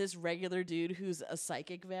this regular dude who's a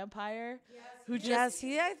psychic vampire who just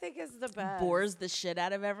I think is the best. Bores the shit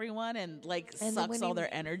out of everyone and sucks all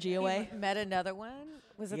their energy away. Met another one?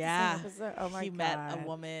 Was it the same episode? Oh my God. He met a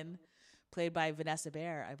woman played by Vanessa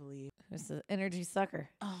Bayer, I believe. Who's the energy sucker.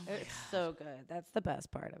 Oh my God. So good. That's the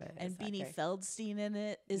best part of it. And Beanie Feldstein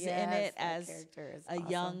is in it as a awesome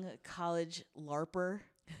young college LARPer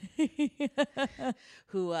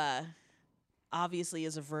who obviously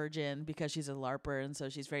is a virgin because she's a LARPer, and so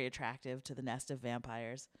she's very attractive to the nest of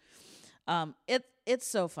vampires. It's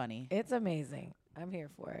so funny. It's amazing. I'm here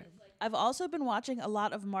for it. I've also been watching a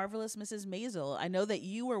lot of Marvelous Mrs. Maisel. I know that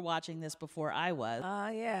you were watching this before I was.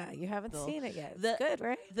 Yeah, you haven't seen it yet. It's The- good,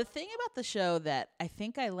 right? The thing about the show that I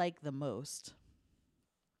think I like the most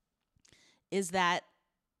is that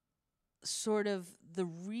sort of the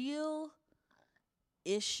real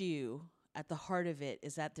issue at the heart of it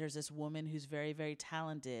is that there's this woman who's very, very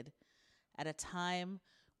talented at a time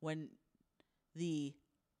when the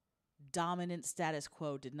dominant status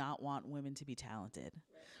quo did not want women to be talented.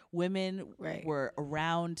 Women were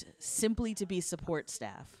around simply to be support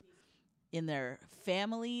staff in their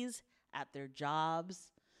families, at their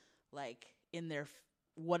jobs, like in their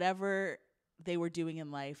whatever they were doing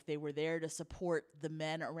in life. They were there to support the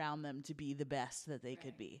men around them to be the best that they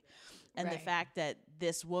could be. And the fact that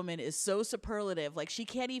this woman is so superlative, like she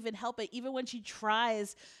can't even help it, even when she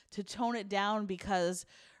tries to tone it down because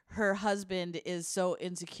her husband is so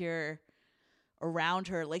insecure around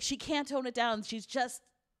her. Like she can't tone it down. She's just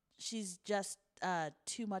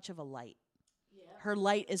too much of a light. Yeah. Her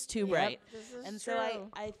light is too bright. And true. So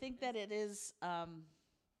I think that it is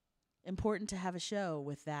important to have a show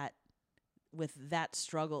with that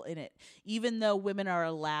struggle in it. Even though women are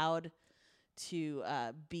allowed to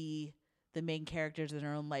be the main characters in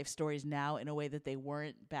their own life stories now in a way that they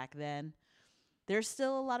weren't back then, there's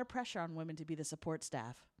still a lot of pressure on women to be the support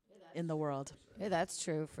staff in the world. Yeah, that's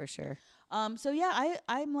true for sure. So yeah,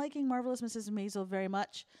 I'm liking Marvelous Mrs. Maisel very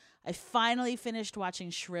much. I finally finished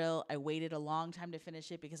watching Shrill. I waited a long time to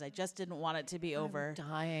finish it because I just didn't want it to be over. I'm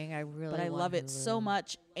dying. I really But I love it so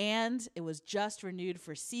much. And it was just renewed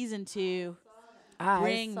for season 2.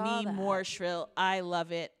 Bring me more Shrill. I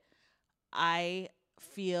love it. I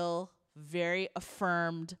feel very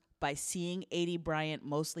affirmed by seeing Aidy Bryant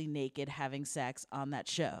mostly naked having sex on that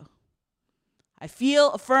show. I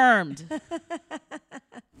feel affirmed.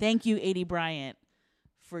 Thank you, Aidy Bryant,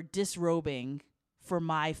 for disrobing for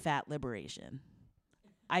my fat liberation.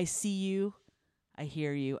 I see you, I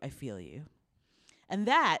hear you, I feel you. And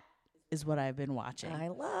that is what I've been watching. I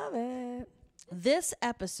love it. This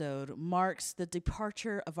episode marks the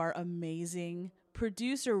departure of our amazing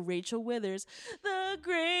producer, Rachel Withers, the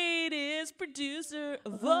greatest producer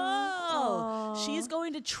of all. She's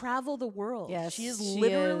going to travel the world. Yes, she is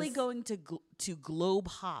literally going to globe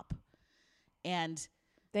hop. And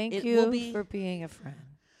thank you for being a friend.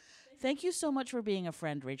 Thank you so much for being a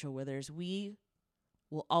friend, Rachel Withers. We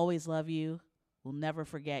will always love you. We'll never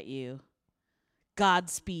forget you.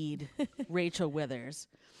 Godspeed, Rachel Withers.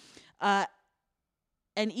 And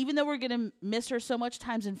even though we're going to miss her so much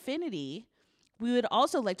times infinity, we would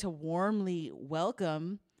also like to warmly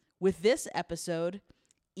welcome, with this episode,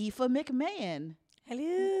 Aoife McMahon. Hello,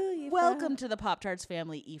 Aoife. Welcome to the Pop-Tarts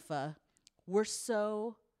family, Aoife. We're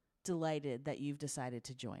so delighted that you've decided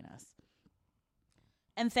to join us.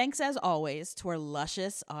 And thanks, as always, to our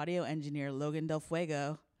luscious audio engineer, Logan Del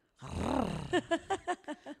Fuego.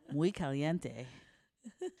 Muy caliente.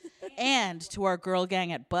 And to our girl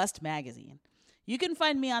gang at Bust Magazine. You can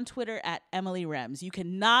find me on Twitter at Emily Rems. You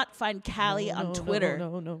cannot find Callie on Twitter.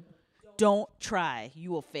 No. Don't try.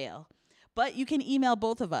 You will fail. But you can email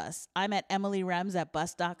both of us. I'm at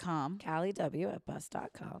emilyrems@bust.com. Callie W at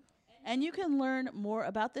bust.com. And you can learn more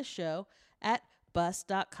about this show at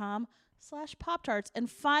bust.com/Pop-Tarts. And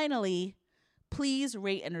finally, please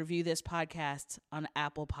rate and review this podcast on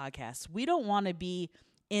Apple Podcasts. We don't want to be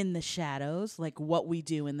in the shadows, like what we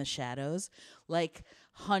do in the shadows, like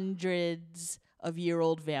hundreds of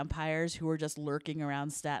year-old vampires who are just lurking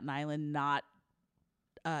around Staten Island, not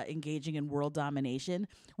engaging in world domination.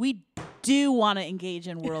 We do want to engage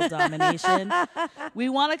in world domination. We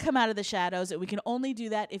want to come out of the shadows, and we can only do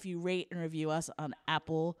that if you rate and review us on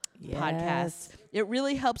Apple Podcasts. It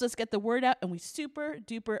really helps us get the word out, and we super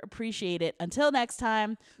duper appreciate it. Until next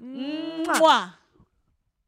time, mwah.